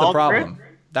that's do it the all? problem.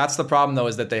 That's the problem, though,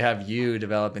 is that they have you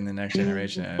developing the next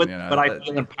generation. And, But I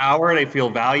feel empowered. I feel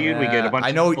valued. We get a bunch.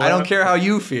 I know. Of I don't care how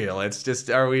you feel. It's just,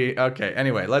 are we okay?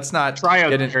 Anyway, let's not try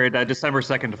out get in. December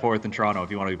 2nd to 4th in Toronto if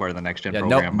you want to be part of the next gen Yeah,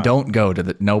 program. don't go to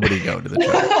the. Nobody go to the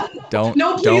trial. Don't.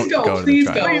 No, please don't go. to Please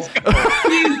the go. trial.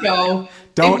 Please go.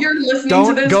 Don't. If you're listening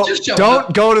don't to this, go, just show don't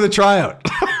up. go to the tryout.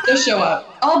 Just show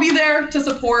up. I'll be there to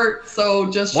support.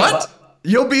 So just show What? up.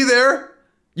 You'll be there?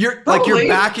 You're Probably.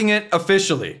 backing it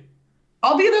officially.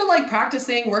 I'll be there like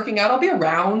practicing, working out. I'll be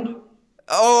around.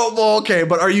 Oh, well, okay,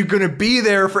 but are you going to be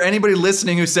there for anybody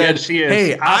listening who said, Yes, she is.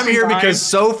 "Hey, I'm here Passing because time.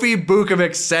 Sophie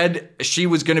Bukovic said she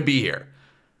was going to be here"?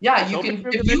 Yeah, you Sophie can.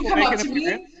 Bukovic If you will come make up an to me,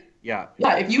 appearance? Yeah.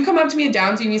 if you come up to me at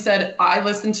Downsy and you said, "I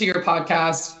listened to your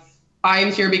podcast. I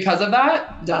am here because of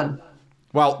that." Done.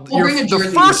 Well, We'll bring a the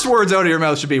jersey. first words out of your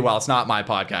mouth should be, "Well, it's not my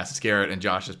podcast; it's Garrett and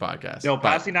Josh's podcast." No, But-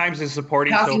 Passing Dimes is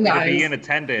supporting Passing Sophie to be Dimes. in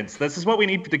attendance. This is what we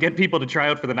need to get people to try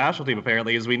out for the national team,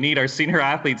 apparently, is we need our senior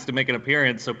athletes to make an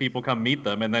appearance so people come meet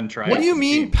them and then try What out do you the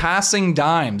mean team. Passing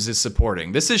Dimes is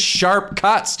supporting? This is Sharp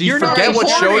Cuts. Do you You're not forget what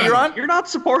show supporting. you're on? You're not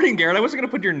supporting, Garrett. I wasn't going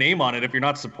to put your name on it if you're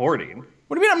not supporting.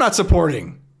 What do you mean I'm not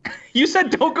supporting? You said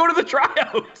don't go to the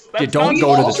tryouts. That's don't We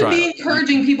go to the all should be tryout.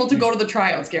 encouraging people to go to the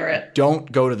tryouts, Garrett. Don't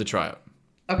go to the tryout.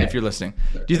 Okay. If you're listening,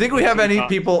 do you think we have any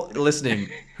people listening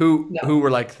who were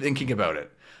like thinking about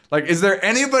it? Like, is there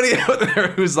anybody out there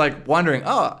who's like wondering,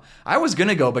 "Oh, I was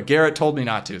gonna go, but Garrett told me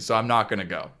not to, so I'm not gonna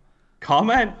go."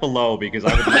 Comment below because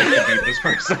I would like to meet this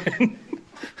person.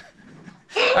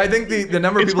 I think the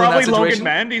number of It's people in that probably Logan situation.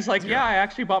 Mend. He's like, yeah, I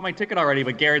actually bought my ticket already,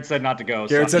 but Garrett said not to go.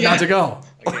 Garrett so said not to go.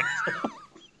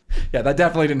 Yeah, that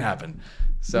definitely didn't happen.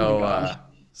 So, gosh.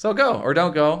 so go or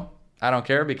don't go. I don't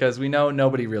care because we know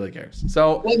nobody really cares.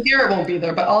 So, Well, Garrett won't be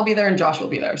there, but I'll be there and Josh will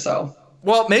be there. So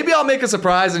well, maybe I'll make a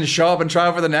surprise and show up and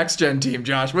try for the next gen team,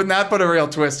 Josh. Wouldn't that put a real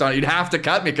twist on it? You'd have to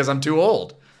cut me because I'm too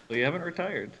old. Well, you haven't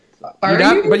retired. are You'd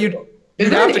have, you? but you'd Is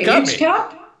there have an to cut age me.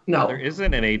 cap? No. There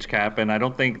isn't an age cap, and I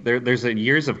don't think there's a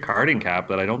years of carding cap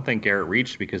that I don't think Garrett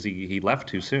reached because he left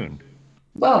too soon.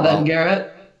 Well then,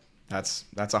 Garrett. That's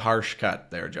a harsh cut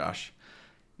there, Josh.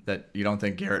 That you don't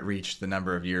think Garrett reached the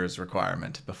number of years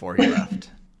requirement before he left.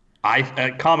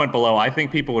 Comment below. I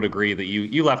think people would agree that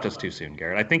you left us too soon,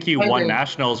 Garrett. I think you I won agree.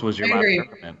 nationals was your I last agree.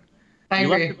 tournament. I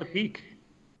You agree. left at the peak.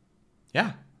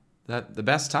 Yeah, that the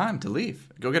best time to leave.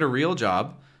 Go get a real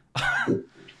job.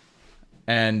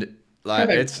 And like,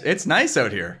 Perfect. it's nice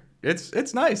out here.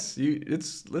 It's nice.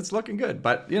 It's looking good.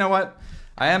 But you know what?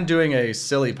 I am doing a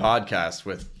silly podcast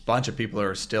with bunch of people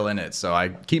are still in it, so I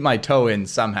keep my toe in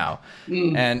somehow.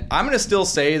 And I'm gonna still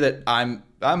say that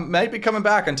I might be coming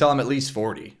back until I'm at least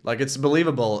 40. Like, it's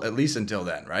believable at least until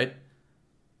then, right?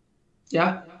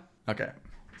 Yeah. Okay,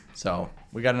 so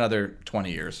we got another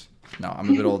 20 years. No, I'm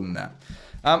a bit older than that.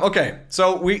 Okay,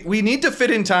 so we need to fit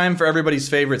in time for everybody's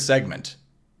favorite segment.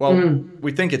 Well,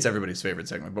 we think it's everybody's favorite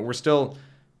segment, but we're still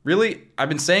really, I've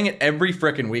been saying it every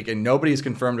frickin' week and nobody's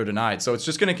confirmed or denied. So it's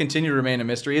just going to continue to remain a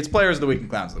mystery. It's Players of the Week and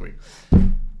Clowns of the Week.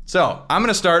 So I'm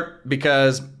going to start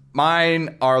because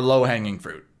mine are low-hanging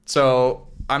fruit. So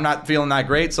I'm not feeling that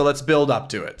great, so let's build up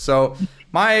to it. So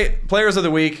my Players of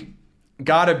the Week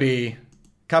gotta be a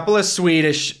couple of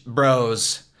Swedish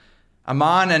bros.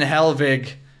 Aman and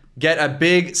Helvig get a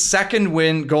big second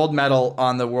win gold medal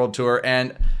on the World Tour.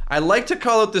 And I like to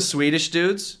call out the Swedish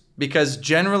dudes because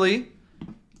generally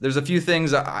there's a few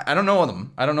things I don't know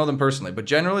them. I don't know them personally, but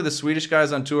generally the Swedish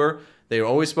guys on tour, they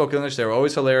always spoke English, they were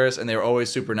always hilarious, and they were always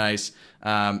super nice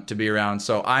to be around.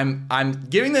 So I'm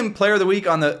giving them Player of the Week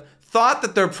on the thought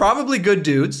that they're probably good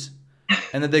dudes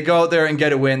and that they go out there and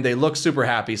get a win. They look super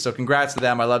happy. So congrats to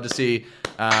them. I love to see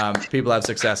people have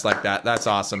success like that. That's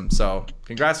awesome. So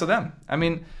congrats to them. I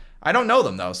mean, I don't know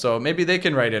them though, so maybe they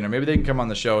can write in, or maybe they can come on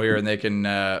the show here and they can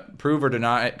prove or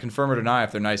deny, confirm or deny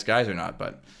if they're nice guys or not.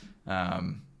 But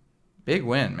big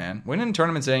win, man. Winning in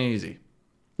tournaments ain't easy.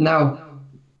 No,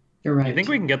 you're right. You think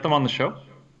we can get them on the show?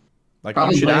 Like,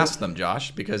 Probably. you should ask them,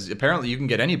 Josh, because apparently you can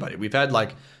get anybody. We've had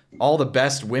like all the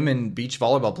best women beach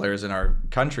volleyball players in our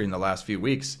country in the last few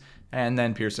weeks, and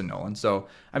then Pearson Nolan. So,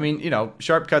 I mean, you know,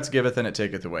 sharp cuts giveth and it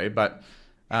taketh away, but.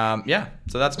 Yeah,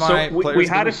 so that's my. So we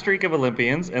had a streak of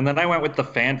Olympians, and then I went with the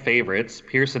fan favorites,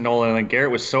 Pearson Nolan, and Garrett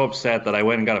was so upset that I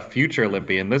went and got a future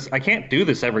Olympian. I can't do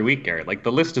this every week, Garrett. Like,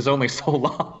 the list is only so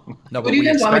long. No, Who do you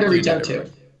guys want me to reach out to?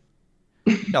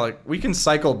 Yeah, like we can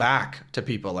cycle back to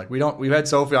people. Like we've had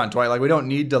Sophie on twice. Like we don't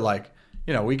need to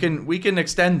we can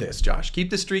extend this, Josh. Keep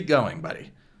the streak going, buddy.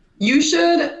 You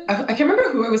should. I can't remember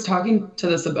who I was talking to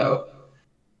this about.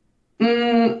 I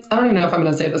don't even know if I'm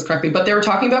going to say this correctly, but they were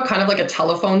talking about kind of like a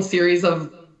telephone series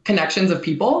of connections of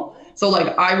people. So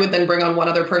like I would then bring on one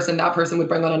other person, that person would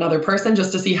bring on another person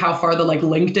just to see how far the like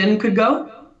LinkedIn could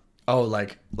go. Oh,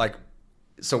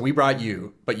 so we brought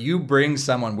you, but you bring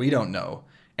someone we don't know,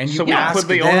 and you So we ask put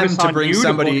the them onus to on bring you to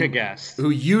somebody book a guest. who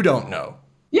you don't know.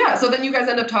 Yeah, so then you guys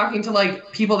end up talking to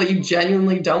like people that you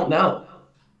genuinely don't know.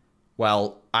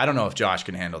 Well, I don't know if Josh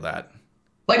can handle that.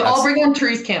 Like I'll bring on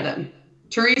Therese Cannon.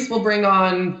 Therese will bring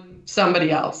on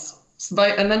somebody else.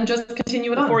 And then just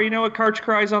continue it on. Before you know it, Karch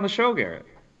cries on the show, Garrett.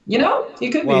 You know,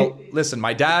 you could Well, be. listen,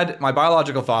 my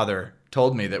biological father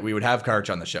told me that we would have Karch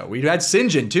on the show. We had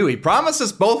Sinjin too. He promised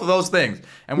us both of those things,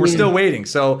 and we're still waiting.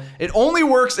 So it only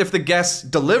works if the guests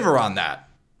deliver on that.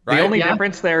 Right? The only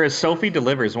difference there is Sophie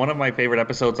delivers. One of my favorite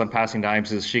episodes on Passing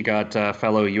Dimes is she got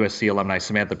fellow USC alumni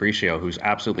Samantha Bricio, who's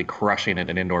absolutely crushing it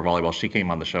in indoor volleyball. She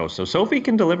came on the show. So Sophie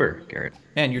can deliver, Garrett.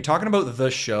 And you're talking about the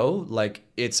show like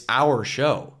it's our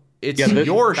show. It's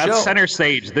your show. That's center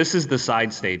stage. This is the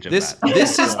side stage of This that.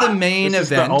 this is the main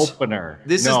This event. is the opener.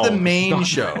 This No, is the it's main not.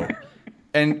 show.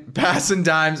 And Passing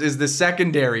Dimes is the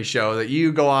secondary show that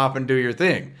you go off and do your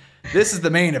thing. This is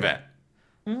the main event.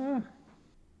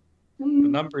 The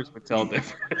numbers would tell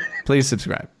different. Please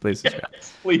subscribe. Please subscribe.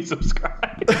 Please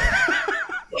subscribe.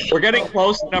 We're getting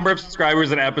close to number of subscribers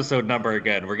and episode number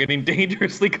again. We're getting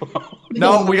dangerously close.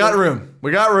 No, we got room. We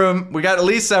got room. We got at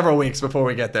least several weeks before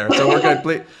we get there. So we're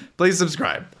good. Please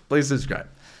subscribe. Please subscribe.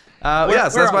 So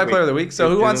that's my player of the week. So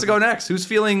who wants to go next? Who's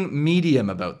feeling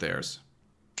medium about theirs?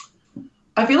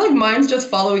 I feel like mine's just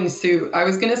following suit. I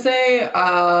was going to say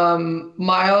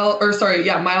Miles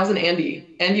and Andy.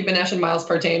 Andy Benesh and Miles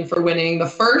Partain for winning the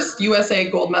first USA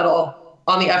gold medal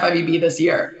on the FIVB this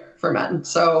year for men.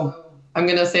 So I'm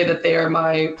going to say that they are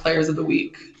my players of the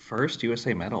week. First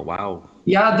USA medal. Wow.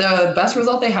 Yeah, the best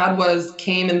result they had was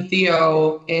Kane and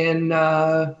Theo in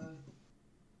at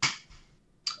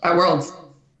Worlds.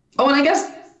 Oh, and I guess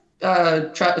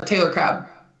Taylor Crabb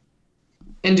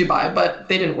in Dubai, but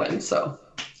they didn't win. So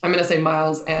I'm going to say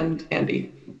Miles and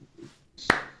Andy.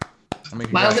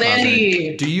 Miles and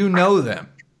Andy. Do you know them?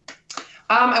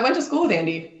 I went to school with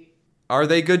Andy. Are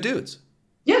they good dudes?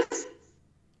 Yes.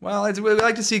 Well, we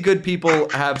like to see good people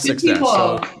have Good success. people.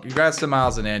 So congrats to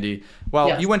Miles and Andy. Well,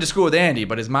 Yes. you went to school with Andy,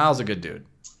 but is Miles a good dude?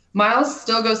 Miles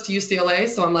still goes to UCLA,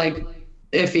 so I'm like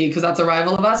iffy because that's a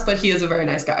rival of us, but he is a very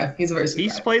nice guy. He's a very sweet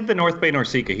He's guy. played the North Bay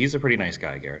Norseca. He's a pretty nice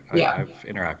guy, Garrett. Yeah. I've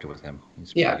interacted with him.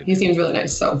 He's Yeah, pretty he good. seems really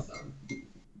nice. So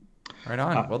Right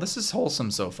on. Well, this is wholesome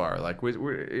so far. Like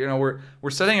we're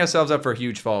setting ourselves up for a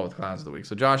huge fall with Clowns of the Week.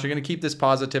 So Josh, you're going to keep this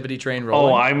positivity train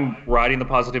rolling. Oh, I'm riding the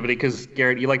positivity because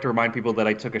Garrett, you like to remind people that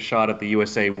I took a shot at the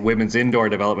USA women's indoor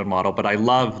development model, but I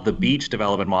love the beach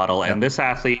development model. And this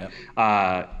athlete,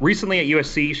 recently at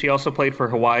USC, she also played for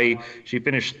Hawaii. She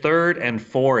finished 3rd and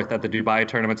 4th at the Dubai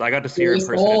tournaments. I got to see her in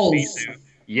person at FISU.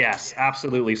 Yes,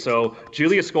 absolutely. So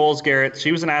Julia Scholes, Garrett,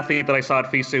 she was an athlete that I saw at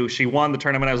FISU. She won the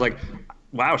tournament. I was like,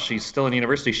 wow, she's still in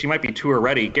university. She might be tour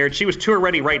ready. Garrett, she was tour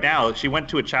ready right now. She went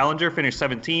to a challenger, finished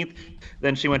 17th.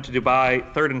 Then she went to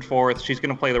Dubai, 3rd and 4th. She's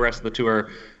going to play the rest of the tour.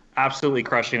 Absolutely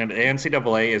crushing it. The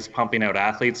NCAA is pumping out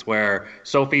athletes where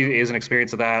Sophie is an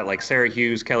experience of that, like Sarah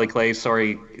Hughes, Kelly Clay.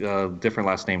 Sorry, different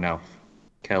last name now.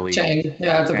 Kelly. Chang.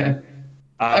 Yeah, it's okay.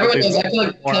 Everyone knows. I feel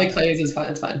like Kelly Clay is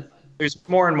fine. It's fine. There's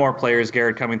more and more players,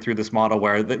 Garrett, coming through this model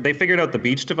where they figured out the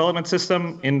beach development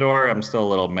system. Indoor, I'm still a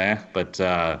little meh, but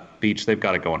beach, they've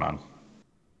got it going on.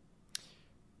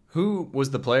 Who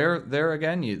was the player there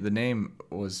again? The name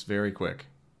was very quick.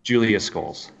 Julia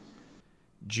Scholes.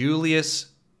 Julia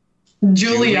Scholes.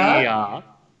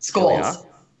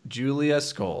 Julia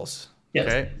Scholes. Yes.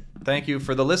 Okay. Thank you.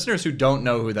 For the listeners who don't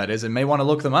know who that is and may want to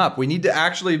look them up, we need to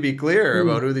actually be clear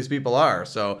about who these people are.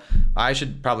 So I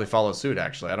should probably follow suit,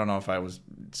 actually. I don't know if I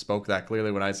spoke that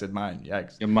clearly when I said mine.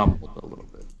 Yikes. You mumbled a little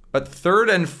bit. But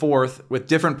 3rd and 4th with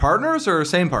different partners or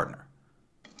same partner?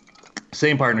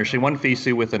 Same partner. She won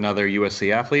FISU with another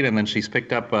USC athlete, and then she's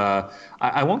picked up,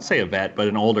 I won't say a vet, but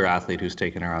an older athlete who's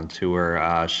taken her on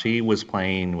tour. She was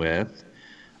playing with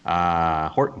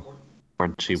Horton.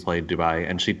 She played Dubai,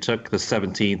 and she took the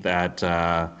 17th at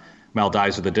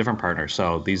Maldives with a different partner.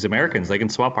 So these Americans, they can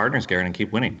swap partners, Garrett, and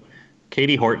keep winning.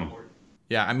 Katie Horton.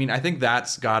 Yeah, I mean, I think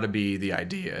that's got to be the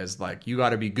idea is like you got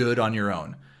to be good on your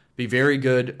own. Be very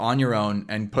good on your own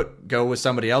and go with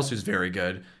somebody else who's very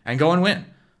good and go and win.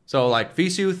 So like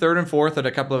FISU, 3rd and 4th at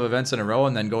a couple of events in a row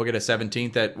and then go get a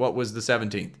 17th at what was the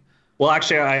 17th? Well,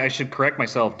 actually, I should correct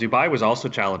myself. Dubai was also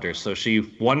challenger. So she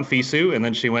won FISU, and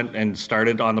then she went and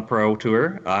started on the pro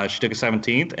tour. She took a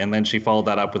 17th, and then she followed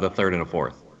that up with a 3rd and a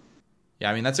 4th.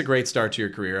 Yeah, I mean, that's a great start to your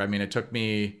career. I mean, it took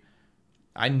me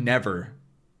 – I never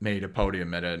made a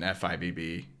podium at an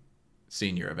FIVB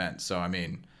senior event. So, I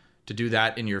mean, to do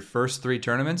that in your first 3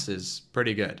 tournaments is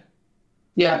pretty good.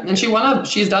 Yeah, and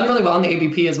she's done really well in the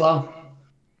AVP as well.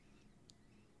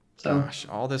 So. Gosh,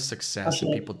 all this success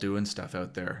and people doing stuff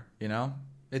out there,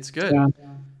 it's good. Yeah.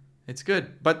 It's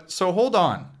good. But so hold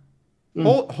on.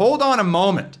 Hold on a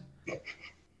moment.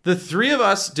 The 3 of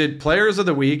us did Players of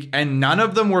the Week and none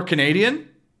of them were Canadian?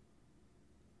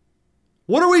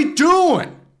 What are we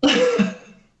doing? Are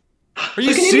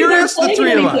you serious? The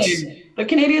 3 of us. The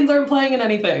Canadians aren't playing in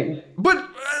anything. But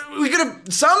we could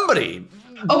have somebody.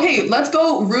 Okay, let's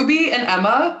go Ruby and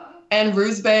Emma and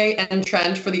Roosbay and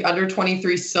Trent for the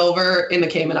under-23 silver in the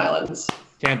Cayman Islands.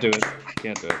 Can't do it.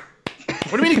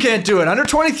 What do you mean you can't do it? Under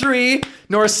 23,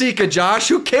 NORCECA, Josh.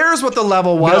 Who cares what the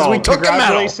level was? We took a medal.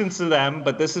 Congratulations to them,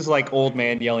 but this is like old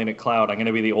man yelling at cloud. I'm going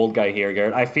to be the old guy here,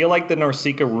 Garrett. I feel like the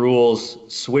NORCECA rules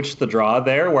switched the draw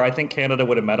there, where I think Canada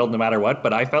would have medaled no matter what,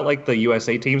 but I felt like the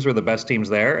USA teams were the best teams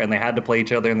there, and they had to play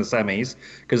each other in the semis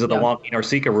because of the wonky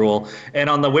NORCECA rule. And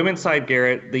on the women's side,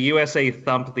 Garrett, the USA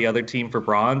thumped the other team for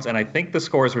bronze, and I think the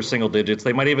scores were single digits.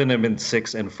 They might even have been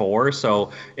 6 and 4,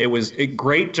 so it was a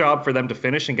great job for them to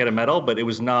finish and get a medal, but it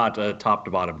was not a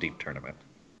top-to-bottom deep tournament.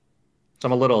 So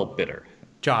I'm a little bitter.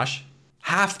 Josh,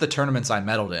 half the tournaments I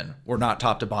medaled in were not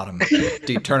top-to-bottom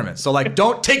deep tournaments. So,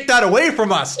 don't take that away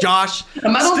from us, Josh. A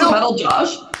medal's a medal,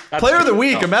 Josh. Player of the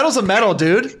Week, a medal's a medal,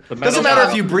 dude. Doesn't matter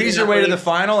if you breeze your way to the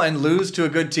final and lose to a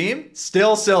good team.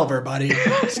 Still silver, buddy.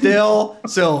 Still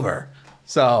silver.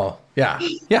 So, yeah.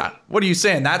 What are you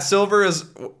saying? That silver is...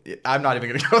 I'm not even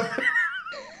going to go there.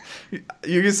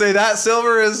 You can say that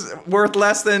silver is worth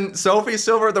less than Sophie's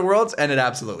silver at the Worlds, and it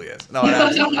absolutely is. No, it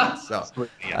absolutely is. So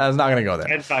I was not going to go there.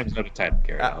 10 times out of 10,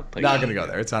 Gary. Not going to go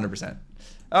there. It's 100%.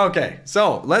 Okay,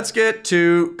 so let's get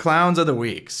to Clowns of the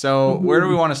Week. So where do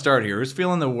we want to start here? Who's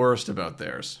feeling the worst about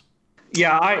theirs?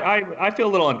 Yeah, I feel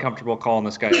a little uncomfortable calling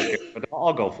this guy, but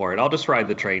I'll go for it. I'll just ride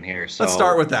the train here. So let's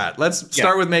start with that. Let's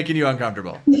start with making you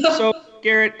uncomfortable. So,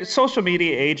 Garrett, social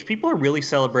media age, people are really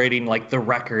celebrating the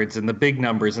records and the big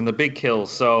numbers and the big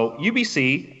kills. So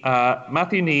UBC,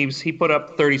 Matthew Neves, he put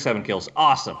up 37 kills.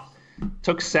 Awesome.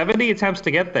 Took 70 attempts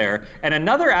to get there. And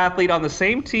another athlete on the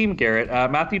same team, Garrett,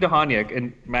 Matthew Duhoniuk,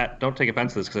 and Matt, don't take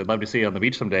offense to this because I'd love to see you on the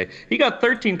beach someday. He got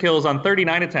 13 kills on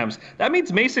 39 attempts. That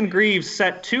means Mason Greaves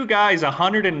set two guys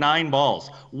 109 balls.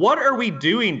 What are we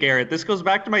doing, Garrett? This goes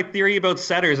back to my theory about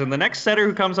setters. And the next setter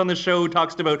who comes on the show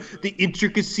talks about the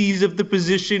intricacies of the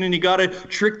position and you got to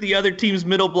trick the other team's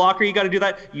middle blocker. You got to do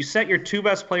that. You set your two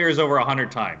best players over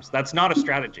 100 times. That's not a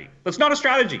strategy. That's not a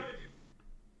strategy.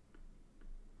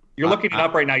 You're looking it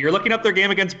up right now. You're looking up their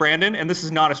game against Brandon, and this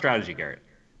is not a strategy, Garrett.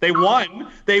 They won.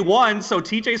 So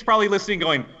TJ's probably listening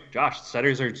going, Josh,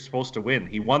 setters are supposed to win.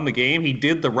 He won the game. He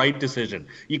did the right decision.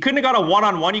 You couldn't have got a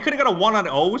one-on-one. You could have got a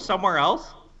 1-on-0 somewhere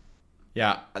else.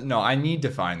 Yeah, no, I need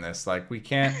to find this. Like, we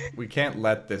can't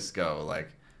let this go. Like,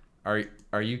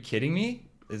 are you kidding me?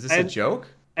 Is this a joke?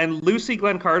 And Lucy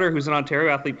Glenn Carter, who's an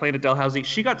Ontario athlete playing at Dalhousie,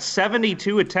 she got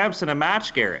 72 attempts in a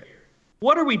match, Garrett.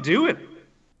 What are we doing?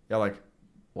 Yeah, like,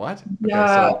 what?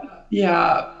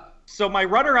 Yeah. So my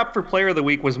runner-up for Player of the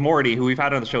Week was Morty, who we've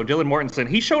had on the show, Dylan Mortensen.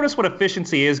 He showed us what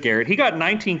efficiency is, Garrett. He got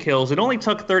 19 kills. It only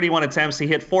took 31 attempts. He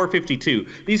hit 452.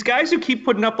 These guys who keep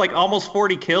putting up like almost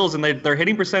 40 kills and their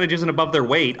hitting percentage isn't above their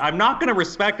weight, I'm not going to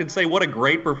respect and say what a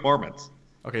great performance.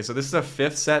 Okay, so this is a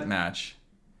 5th set match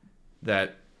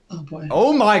that... Oh, boy.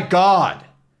 Oh, my God.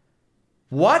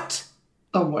 What?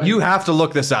 Oh, boy. You have to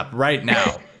look this up right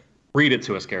now. Read it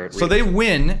to us, Garrett. So they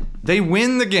win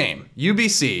the game.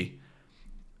 UBC.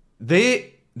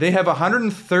 They have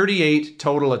 138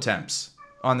 total attempts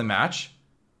on the match.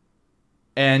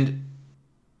 And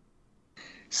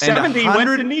 70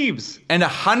 went to Neves. And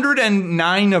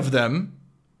 109 of them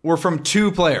were from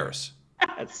 2 players.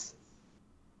 Yes.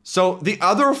 So the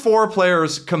other 4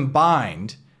 players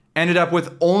combined ended up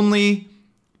with only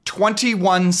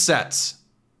 21 sets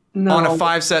on a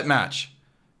 5-set match.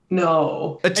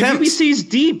 No. Attempts. And UBC's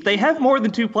deep. They have more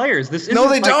than 2 players. This isn't No,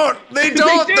 they like... don't. They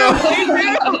don't,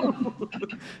 though.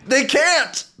 They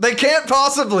can't. They can't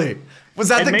possibly. Was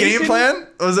that the game plan?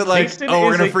 Or was it like, Mason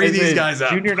we're going to free these guys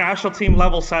up? Junior national team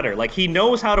level setter. Like, he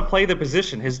knows how to play the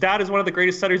position. His dad is one of the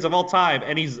greatest setters of all time,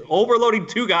 and he's overloading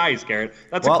 2 guys, Garrett.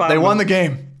 That's a they won the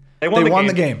game. They won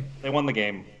the game. They won the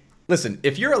game. Listen,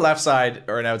 if you're a left side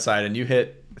or an outside and you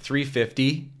hit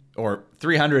 350 or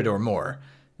 300 or more,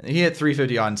 and he hit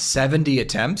 350 on 70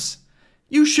 attempts,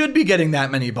 you should be getting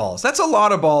that many balls. That's a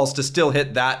lot of balls to still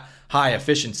hit that high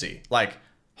efficiency. Like,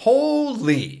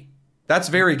 holy, that's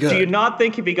very good. Do you not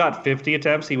think if he got 50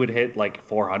 attempts, he would hit like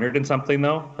 400 and something,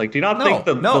 though? Like, do you not think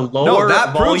the lower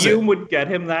volume would get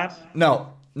him that?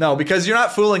 No, because you're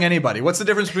not fooling anybody. What's the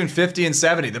difference between 50 and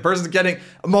 70? The person's getting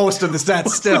most of the stats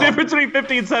still. What's the difference between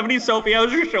 50 and 70, Sophie?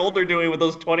 How's your shoulder doing with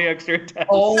those 20 extra attempts?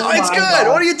 Oh, no, it's good. God.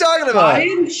 What are you talking about? I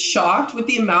am shocked with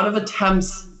the amount of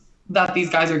attempts that these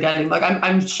guys are getting. Like,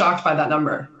 I'm shocked by that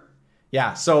number.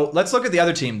 Yeah, so let's look at the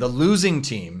other team. The losing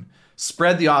team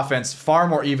spread the offense far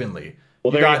more evenly.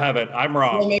 Well, there you have it. I'm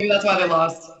wrong. Well, maybe that's why they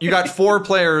lost. You got 4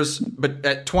 players, but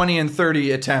at 20 and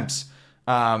 30 attempts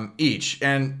each.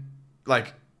 And,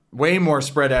 like, way more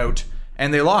spread out,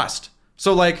 and they lost.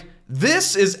 So, like,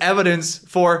 this is evidence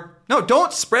for, no,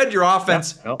 don't spread your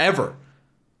offense ever.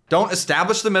 Don't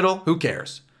establish the middle. Who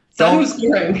cares? Who's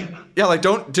scoring. Yeah, like,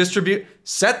 don't distribute.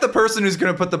 Set the person who's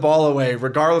going to put the ball away,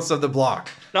 regardless of the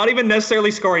block. Not even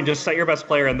necessarily scoring. Just set your best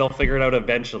player, and they'll figure it out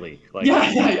eventually. Like,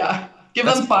 yeah. Give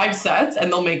them 5 sets,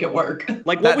 and they'll make it work.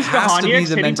 Like, what was Duhoniuk's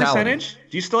hitting mentality. percentage?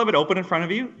 Do you still have it open in front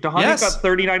of you? Duhoniuk got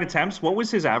 39 attempts. What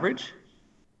was his average?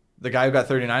 The guy who got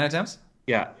 39 attempts?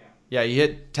 Yeah. Yeah, he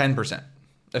hit 10%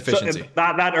 efficiency. So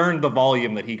that earned the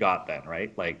volume that he got then,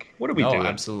 right? Like, what are we doing? No,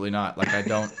 absolutely not. Like, I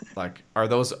don't, like, are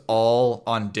those all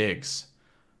on digs?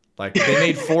 Like, they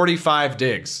made 45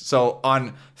 digs. So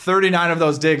on 39 of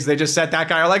those digs, they just set that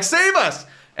guy, like, save us!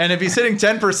 And if he's hitting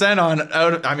 10%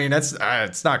 on, I mean, that's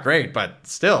it's not great, but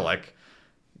still, like,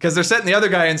 because they're setting the other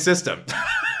guy in system.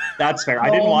 That's fair. I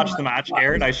didn't watch the match,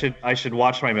 Garrett. I should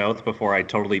watch my mouth before I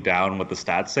totally down what the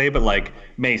stats say. But, like,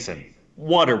 Mason,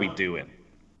 what are we doing?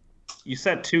 You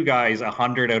set 2 guys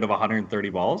 100 out of 130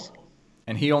 balls.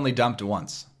 And he only dumped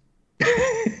once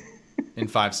in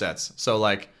 5 sets. So,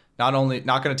 like, not going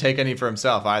to take any for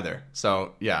himself either.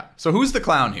 So, yeah. So who's the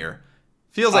clown here?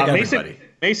 Feels like everybody.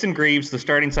 Mason Greaves, the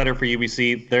starting setter for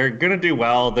UBC, they're gonna do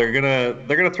well. They're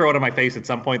gonna throw it in my face at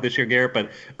some point this year, Garrett.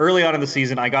 But early on in the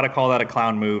season, I gotta call that a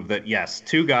clown move. That yes,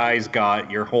 2 guys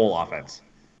got your whole offense.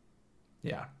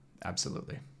 Yeah,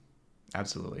 absolutely,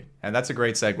 and that's a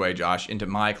great segue, Josh, into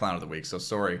my clown of the week. So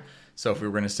sorry, Sophie,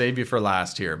 we're gonna save you for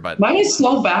last here, but mine is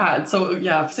so bad. So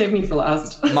yeah, save me for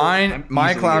last.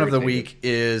 My clown of the week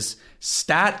is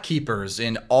stat keepers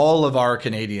in all of our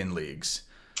Canadian leagues.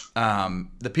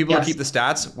 the people who keep the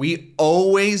stats, we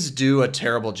always do a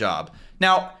terrible job.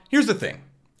 Now, here's the thing.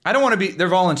 I don't want to be, they're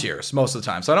volunteers most of the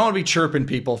time. So I don't want to be chirping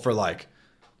people for like,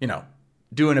 you know,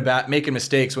 making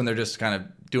mistakes when they're just kind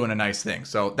of doing a nice thing.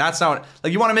 So that's not,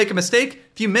 like, you want to make a mistake?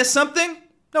 If you miss something,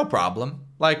 no problem.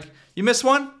 Like, you miss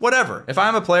one, whatever. If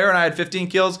I'm a player and I had 15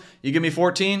 kills, you give me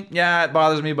 14, yeah, it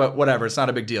bothers me, but whatever. It's not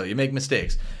a big deal. You make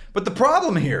mistakes. But the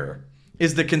problem here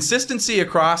is the consistency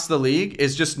across the league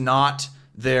is just not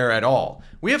there at all.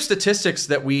 We have statistics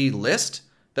that we list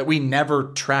that we never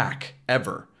track,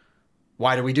 ever.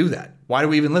 Why do we do that? Why do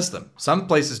we even list them? Some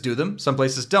places do them, some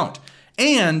places don't.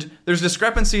 And there's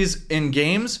discrepancies in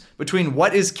games between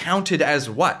what is counted as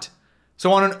what.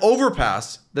 So on an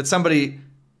overpass that somebody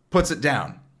puts it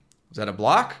down, is that a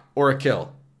block or a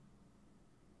kill?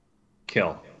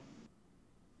 Kill.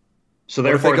 So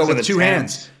what if therefore they go it's with two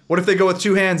hands? What if they go with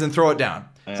two hands and throw it down?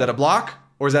 Is that a block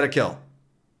or is that a kill?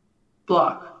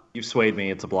 Block. You've swayed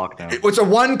me. It's a block now. It's a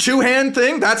 1-2 hand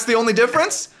thing? That's the only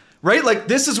difference? Right? Like,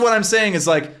 this is what I'm saying is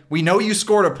like, we know you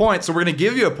scored a point, so we're going to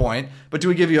give you a point, but do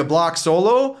we give you a block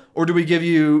solo or do we give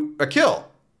you a kill?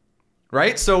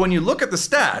 Right? So when you look at the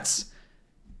stats,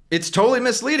 it's totally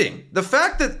misleading. The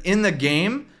fact that in the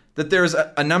game that there's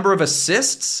a number of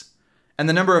assists and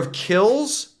the number of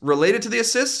kills related to the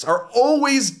assists are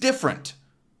always different.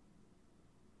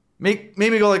 Made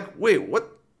me go like, wait,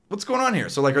 what's going on here?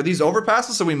 So like, are these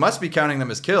overpasses? So we must be counting them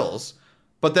as kills.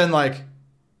 But then like,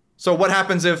 so what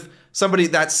happens if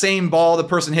that same ball the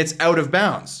person hits out of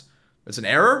bounds? It's an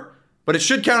error, but it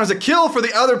should count as a kill for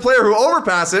the other player who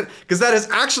overpass it because that is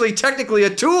actually technically a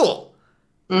tool.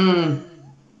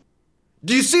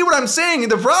 Do you see what I'm saying?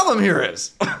 The problem here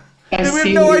is we have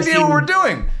no idea what we're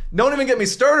doing. Don't even get me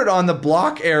started on the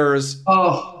block errors.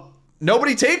 Oh.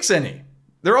 Nobody takes any.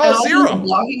 They're all zero.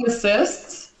 Blocking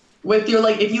assists with your,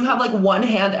 like, if you have like one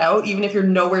hand out, even if you're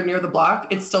nowhere near the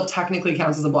block, it still technically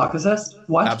counts as a block assist.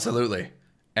 What? Absolutely.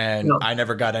 And I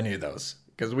never got any of those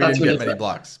because we didn't get many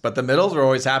blocks. But the middles were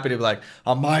always happy to be like,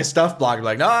 on my stuff block, be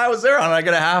like, no, I was there and I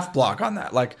got a half block on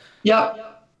that. Like,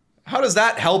 how does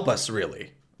that help us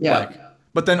really? Yeah. Like,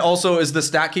 but then also, is the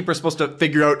stat keeper supposed to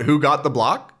figure out who got the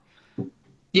block?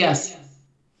 Yes.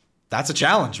 That's a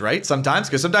challenge, right? Sometimes,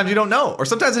 because sometimes you don't know. Or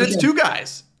sometimes it's two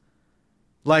guys.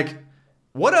 Like,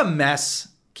 what a mess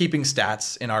keeping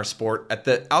stats in our sport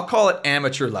at I'll call it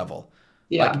amateur level.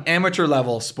 Yeah. Like amateur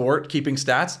level sport, keeping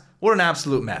stats. What an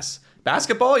absolute mess.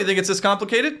 Basketball, you think it's this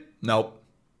complicated? Nope.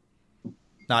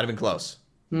 Not even close.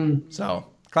 So,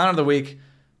 clown of the week,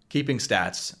 keeping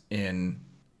stats in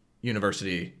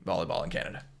university volleyball in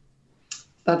Canada.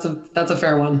 That's a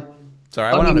fair one.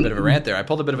 Sorry, I went on a bit of a rant there. I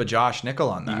pulled a bit of a Josh Nickel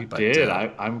on that. You did.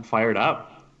 I'm fired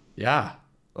up. Yeah.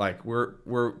 Like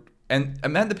and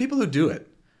man, the people who do it,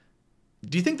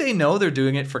 do you think they know they're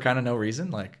doing it for kind of no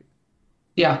reason? Like,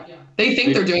 yeah. They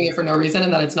think they're doing it for no reason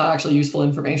and that it's not actually useful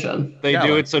information. They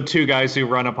do it so two guys who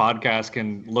run a podcast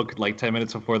can look like 10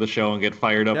 minutes before the show and get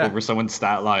fired up over someone's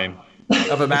stat line.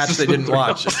 Of a match they didn't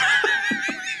watch.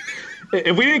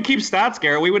 If we didn't keep stats,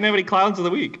 Garrett, we wouldn't have any clowns of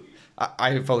the week.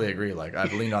 I fully agree. Like,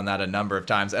 I've leaned on that a number of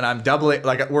times, and I'm doubling.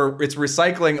 Like, it's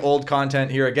recycling old content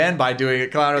here again by doing a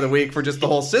clown of the week for just the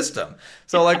whole system.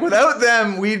 So, like, without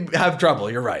them, we'd have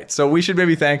trouble. You're right. So we should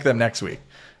maybe thank them next week.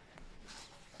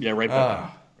 Yeah, right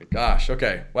back. Gosh.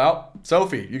 Okay. Well,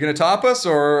 Sophie, you gonna top us,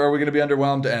 or are we gonna be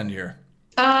underwhelmed to end here?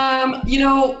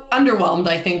 Underwhelmed,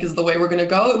 I think, is the way we're gonna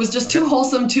go. It was just too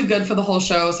wholesome, too good for the whole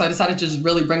show, so I decided to just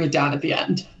really bring it down at the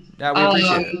end. Yeah, we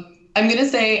appreciate it. I'm going to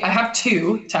say I have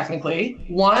two, technically.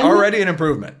 One already an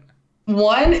improvement.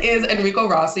 One is Enrico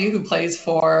Rossi, who plays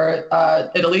for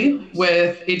Italy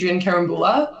with Adrian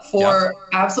Karambula, for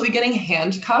absolutely getting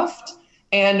handcuffed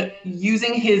and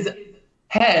using his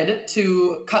head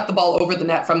to cut the ball over the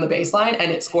net from the baseline and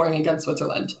it scoring against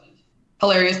Switzerland.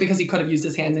 Hilarious because he could have used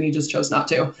his hands and he just chose not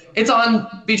to. It's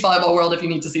on Beach Volleyball World if you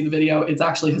need to see the video. It's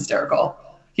actually hysterical.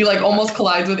 He like almost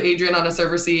collides with Adrian on a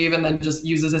serve receive and then just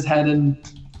uses his head and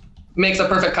makes a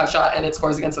perfect cut shot and it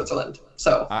scores against Switzerland.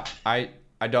 So I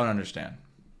don't understand.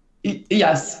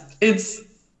 Yes, it's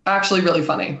actually really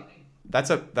funny. That's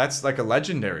like a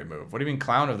legendary move. What do you mean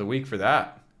clown of the week for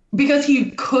that? Because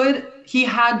he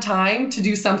had time to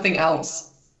do something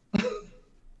else.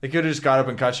 They could have just got up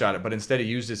and cut shot it, but instead he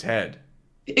used his head.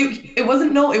 It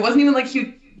wasn't even like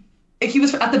he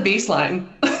was at the baseline.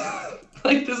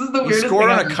 Like, this is the weirdest thing. He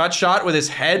scored on a cut shot with his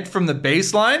head from the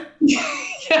baseline?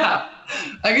 Yeah.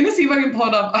 I'm going to see if I can pull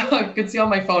it up. I can see on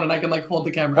my phone and I can like hold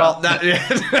the camera. Well,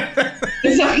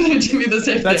 it's not going to do me the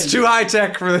same That's thing. too high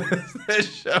tech for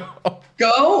this show.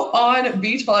 Go on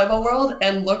Beach Volleyball World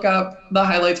and look up the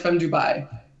highlights from Dubai.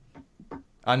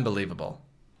 Unbelievable.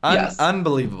 Yes.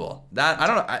 Unbelievable. That I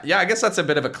don't know. Yeah, I guess that's a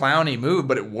bit of a clowny move,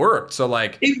 but it worked. So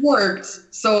like, It worked.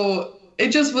 So it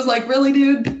just was like, really,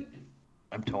 dude?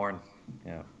 I'm torn.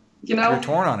 Yeah. You know? you're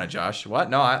torn on it, Josh. What?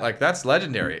 No, like that's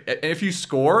legendary. If you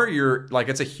score, you're like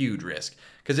it's a huge risk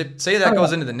because if say that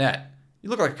goes into the net, you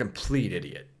look like a complete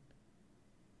idiot.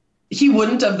 He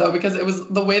wouldn't have though, because it was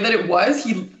the way that it was.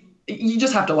 You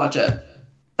just have to watch it.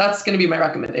 That's going to be my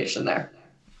recommendation there.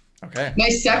 Okay. My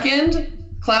second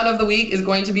clown of the week is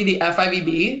going to be the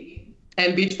FIVB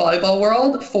and Beach Volleyball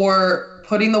World for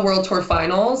putting the World Tour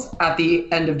Finals at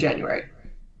the end of January.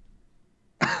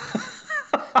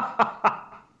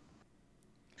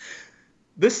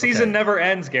 This season Okay. never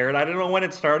ends, Garrett. I don't know when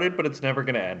it started, but it's never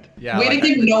going to end. Yeah. Way like, to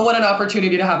give no one an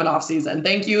opportunity to have an off season.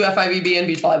 Thank you, FIVB and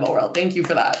Beach Volleyball World. Thank you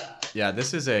for that. yeah.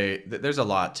 This is there's a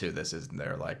lot to this, isn't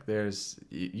there? Like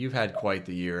you've had quite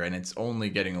the year, and it's only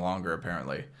getting longer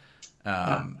apparently.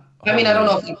 I mean, I don't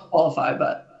know if you qualify,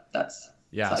 but that's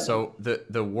Yeah. side. So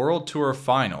the World Tour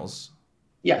Finals,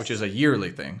 Yes. which is a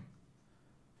yearly thing,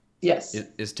 Yes.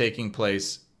 is taking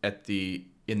place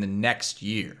in the next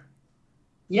year.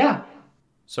 Yeah.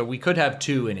 So we could have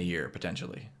two in a year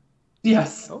potentially.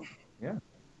 Yes. Oh, yeah.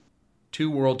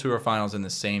 2 World Tour Finals in the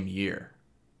same year.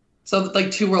 So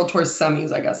like 2 World Tour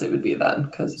semis, I guess it would be then.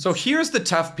 So here's the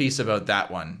tough piece about that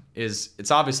one is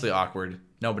it's obviously awkward.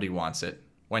 Nobody wants it.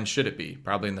 When should it be?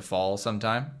 Probably in the fall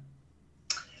sometime.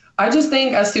 I just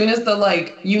think as soon as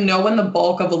when the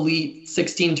bulk of Elite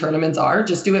 16 tournaments are,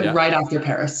 just do it Yeah. right after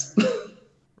Paris.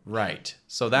 Right.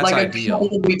 So that's like ideal. a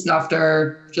couple of weeks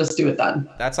after, just do it then.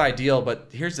 That's ideal, but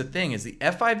here's the thing is the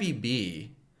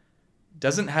FIVB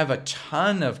doesn't have a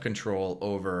ton of control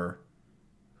over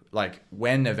like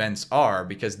when events are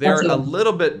because they're a Absolutely.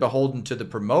 little bit beholden to the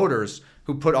promoters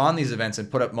who put on these events and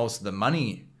put up most of the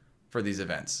money for these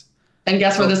events. And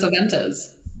guess where this event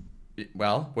is?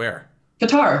 Well, where?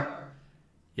 Qatar.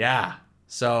 Yeah.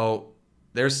 So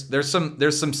there's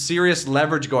some serious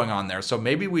leverage going on there. So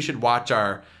maybe we should watch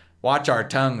our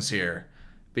tongues here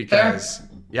because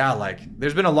yeah, like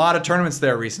there's been a lot of tournaments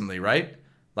there recently, right?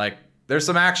 Like there's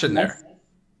some action there. Yes.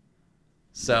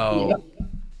 So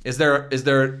is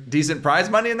there decent prize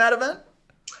money in that event?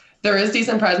 There is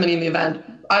decent prize money in the event.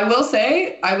 I will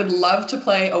say I would love to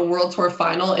play a World Tour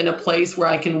final in a place where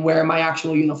I can wear my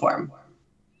actual uniform.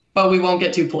 But we won't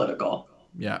get too political.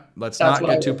 Yeah, let's That's not what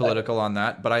I get too would say. political on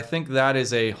that, but I think that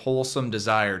is a wholesome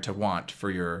desire to want for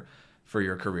your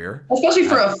career. Especially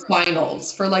for a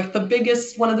finals, for like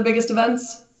one of the biggest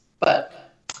events.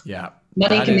 But Yeah.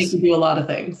 money that can is- make you do a lot of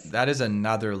things. That is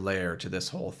another layer to this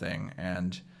whole thing.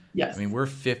 And Yes. I mean, we're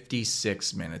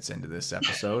 56 minutes into this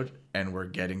episode and we're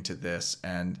getting to this.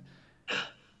 And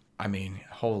I mean,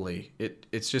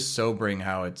 it's just sobering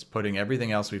how it's putting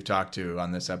everything else we've talked to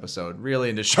on this episode really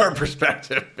into sharp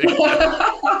perspective.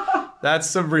 That's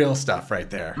some real stuff right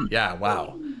there. Yeah.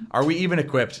 Wow. Are we even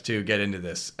equipped to get into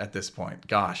this at this point?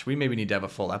 Gosh, we maybe need to have a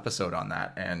full episode on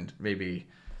that. And maybe,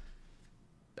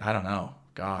 I don't know.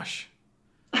 Gosh.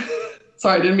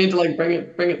 Sorry, I didn't mean to like bring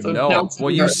it so No. down. Well,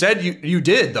 you said you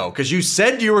did though, because you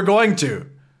said you were going to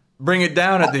bring it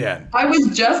down at the end. I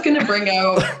was just gonna bring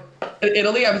out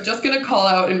Italy. I was just gonna call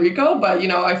out Enrico, but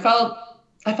I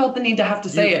felt the need to have to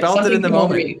say You it. felt it Something in the came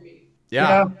over moment. me.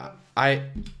 Yeah. I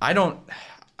don't.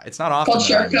 It's not often. Called that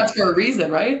sharp I'm- cuts for a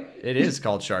reason, right? It is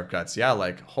called Sharp Cuts. Yeah,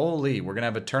 like holy, we're gonna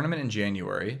have a tournament in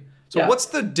January. So Yeah. what's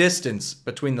the distance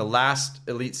between the last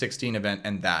Elite 16 event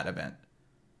and that event?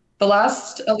 The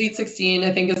last Elite 16,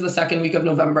 I think, is the second week of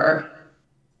November.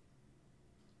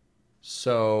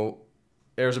 So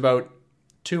there's about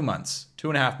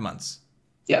 2.5 months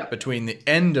Yeah. between the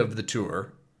end of the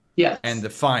tour Yes. and the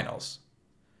finals.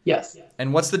 Yes.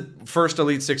 And what's the first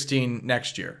Elite 16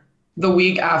 next year? The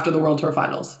week after the World Tour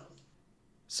Finals.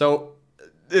 So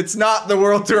it's not the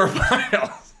World Tour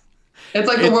Finals. It's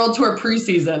like the World Tour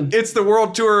preseason. It's the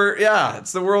World Tour. Yeah,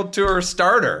 it's the World Tour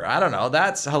starter. I don't know.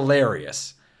 That's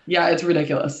hilarious. Yeah, it's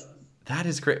ridiculous. That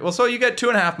is great. Well, so you get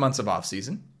 2.5 months of off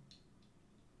season.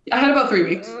 I had about 3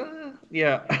 weeks.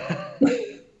 Yeah.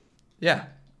 Yeah,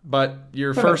 but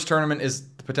your first tournament is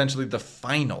potentially the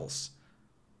finals.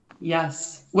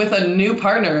 Yes. With a new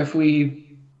partner if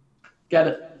we get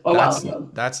it a while ago.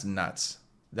 That's nuts.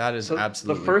 That is So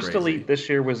absolutely the first crazy. Elite this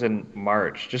year was in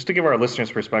March. Just to give our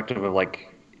listeners perspective of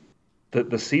like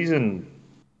the season,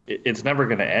 it's never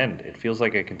going to end. It feels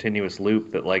like a continuous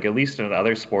loop that like at least in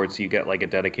other sports you get like a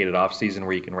dedicated off season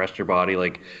where you can rest your body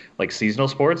like seasonal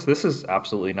sports. This is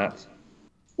absolutely nuts.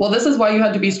 Well, this is why you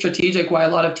had to be strategic, why a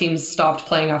lot of teams stopped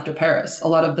playing after Paris, a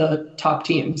lot of the top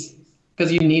teams,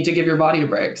 because you need to give your body a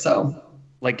break. So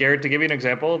Like, Garrett, to give you an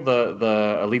example,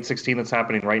 the Elite 16 that's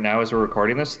happening right now as we're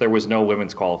recording this, there was no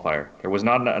women's qualifier. There was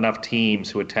not enough teams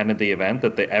who attended the event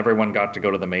that everyone got to go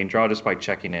to the main draw just by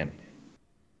checking in.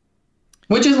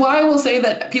 Which is why I will say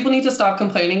that people need to stop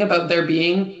complaining about there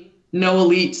being no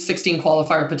Elite 16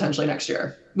 qualifier potentially next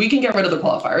year. We can get rid of the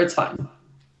qualifier. It's fine.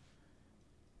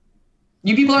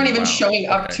 You people aren't even showing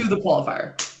up to the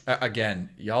qualifier. Again,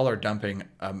 y'all are dumping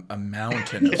a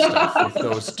mountain of stuff with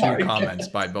those two comments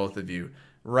by both of you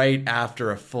right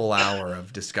after a full hour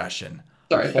of discussion.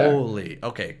 Sorry. Holy.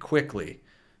 Okay, quickly.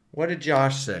 What did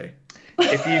Josh say?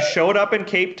 If you showed up in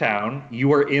Cape Town, you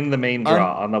were in the main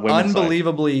draw on the women's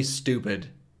Unbelievably stupid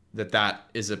that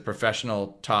is a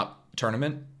professional top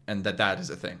tournament and that is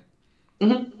a thing.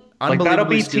 Mm-hmm. Like, that'll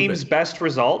be team's best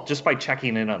result just by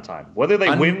checking in on time. Whether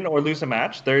they win or lose a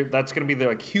match, that's going to be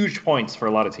like huge points for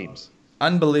a lot of teams.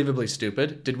 Unbelievably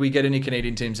stupid. Did we get any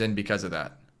Canadian teams in because of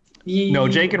that? No,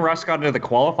 Jake and Russ got into the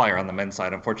qualifier on the men's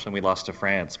side. Unfortunately, we lost to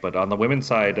France. But on the women's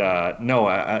side, no.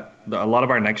 A lot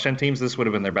of our next-gen teams, this would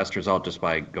have been their best result just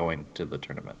by going to the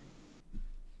tournament.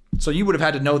 So you would have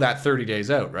had to know that 30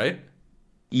 days out, right?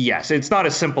 Yes. It's not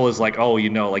as simple as like,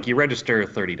 like you register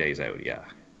 30 days out, yeah.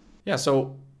 Yeah,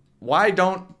 so why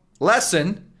don't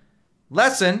lesson,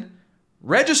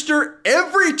 register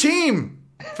every team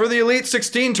for the Elite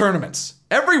 16 tournaments.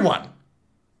 Everyone.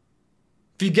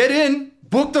 If you get in,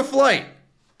 book the flight.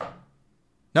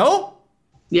 No?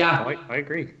 Yeah. Oh, I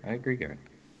agree. I agree, Garen.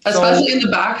 Especially in the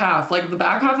back half. Like the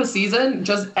back half of season,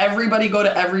 just everybody go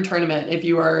to every tournament if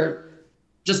you are,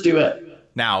 just do it.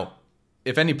 Now,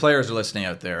 if any players are listening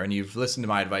out there and you've listened to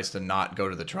my advice to not go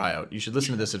to the tryout, you should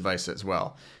listen to this advice as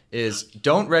well, is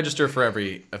don't register for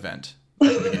every event at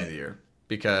the beginning of the year.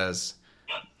 Because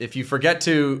if you forget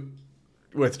to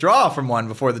withdraw from one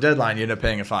before the deadline, you end up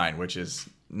paying a fine, which is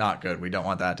not good. We don't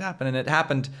want that to happen. And it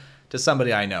happened to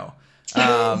somebody I know.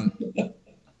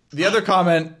 The other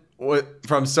comment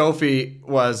from Sophie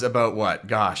was about what?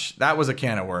 Gosh, that was a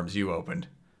can of worms you opened.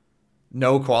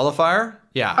 No qualifier?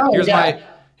 Yeah.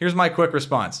 Here's my quick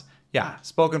response. Yeah,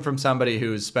 spoken from somebody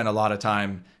who's spent a lot of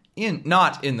time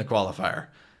not in the qualifier.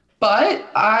 But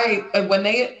when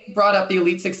they brought up the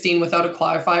Elite 16 without a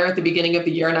qualifier at the beginning of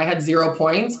the year and I had 0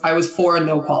 points, I was for a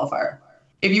no qualifier.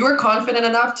 If you are confident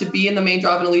enough to be in the main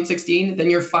draw of an Elite 16, then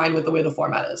you're fine with the way the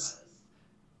format is.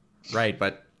 Right,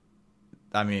 but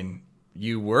I mean,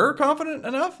 you were confident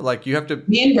enough? Like you have to...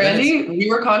 Me and Brandy, we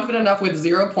were confident enough with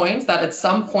 0 points that at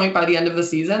some point by the end of the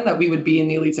season that we would be in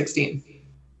the Elite 16.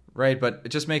 Right, but it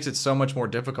just makes it so much more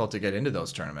difficult to get into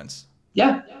those tournaments.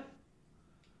 Yeah.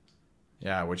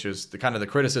 Yeah, which is the kind of the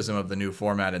criticism of the new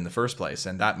format in the first place,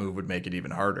 and that move would make it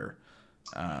even harder.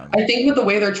 I think with the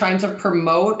way they're trying to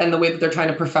promote and the way that they're trying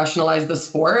to professionalize the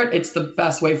sport, it's the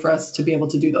best way for us to be able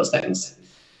to do those things.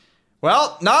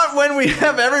 Well, not when we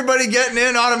have everybody getting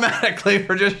in automatically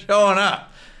for just showing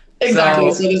up.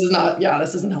 Exactly. So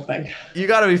this isn't helping. You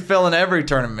got to be filling every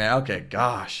tournament. Okay,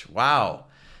 gosh, wow.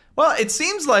 Well, it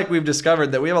seems like we've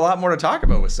discovered that we have a lot more to talk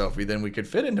about with Sophie than we could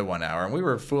fit into 1 hour. And we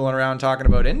were fooling around talking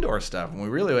about indoor stuff, and we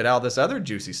really had all this other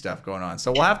juicy stuff going on.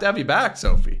 So we'll have to have you back,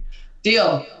 Sophie.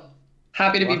 Deal.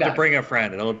 Happy to be back. To bring a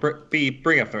friend. It'll be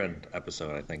bring a friend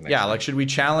episode, I think. Yeah, time. Like should we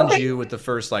challenge you with the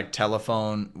first like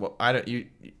telephone? Well,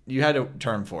 you had a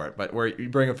term for it, but where you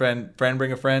bring a friend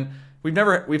bring a friend.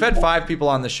 We've had 5 people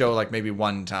on the show like maybe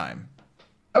one time.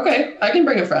 Okay, I can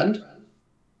bring a friend.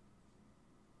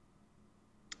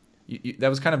 That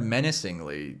was kind of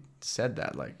menacingly said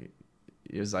that, like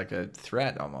it was like a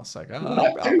threat almost. Like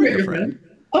I'll bring a friend.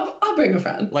 I'll bring a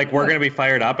friend. Like we're gonna be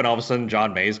fired up, and all of a sudden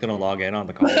John May's gonna log in on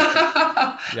the call.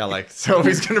 Yeah, like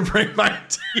Sophie's gonna bring my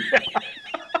tea.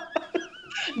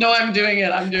 No, I'm doing it.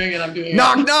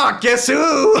 Knock, knock. Guess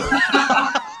who?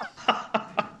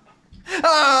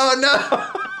 Oh no.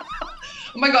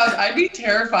 Oh my gosh, I'd be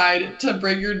terrified to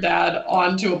bring your dad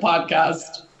onto a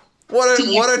podcast. What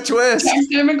a twist.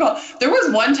 Text him and call. There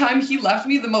was one time he left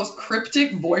me the most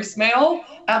cryptic voicemail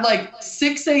at like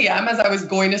 6 a.m. as I was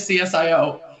going to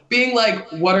CSIO, being like,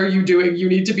 what are you doing? You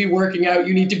need to be working out.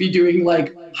 You need to be doing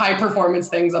like high performance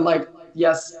things. I'm like,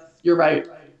 yes, you're right.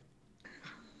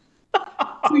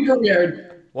 Super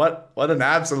weird. What an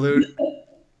absolute weirdo.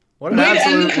 What an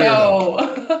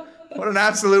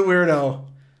absolute weirdo.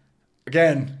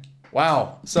 Again,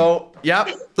 wow. So, yep.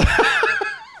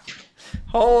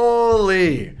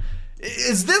 Holy.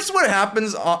 Is this what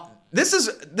happens? This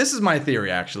is my theory,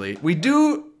 actually. We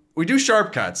do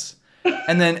sharp cuts,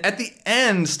 and then at the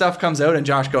end, stuff comes out, and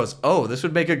Josh goes, oh, this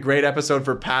would make a great episode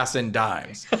for Passin'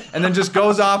 Dimes. And then just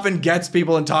goes off and gets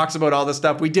people and talks about all the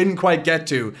stuff we didn't quite get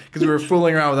to because we were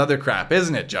fooling around with other crap.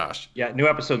 Isn't it, Josh? Yeah, new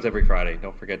episodes every Friday.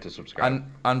 Don't forget to subscribe.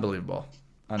 Unbelievable.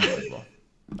 Unbelievable.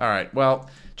 All right. Well,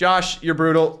 Josh, you're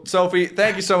brutal. Sophie,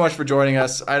 thank you so much for joining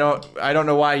us. I don't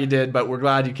know why you did, but we're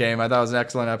glad you came. I thought it was an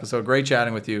excellent episode. Great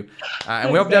chatting with you.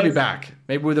 And we hope to have you back.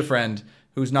 Maybe with a friend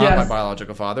who's not my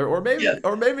biological father, or maybe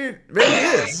he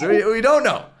is. We don't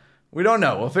know. We don't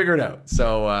know. We'll figure it out.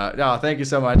 So, no, thank you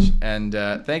so much. And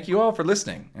thank you all for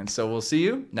listening. And so we'll see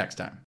you next time.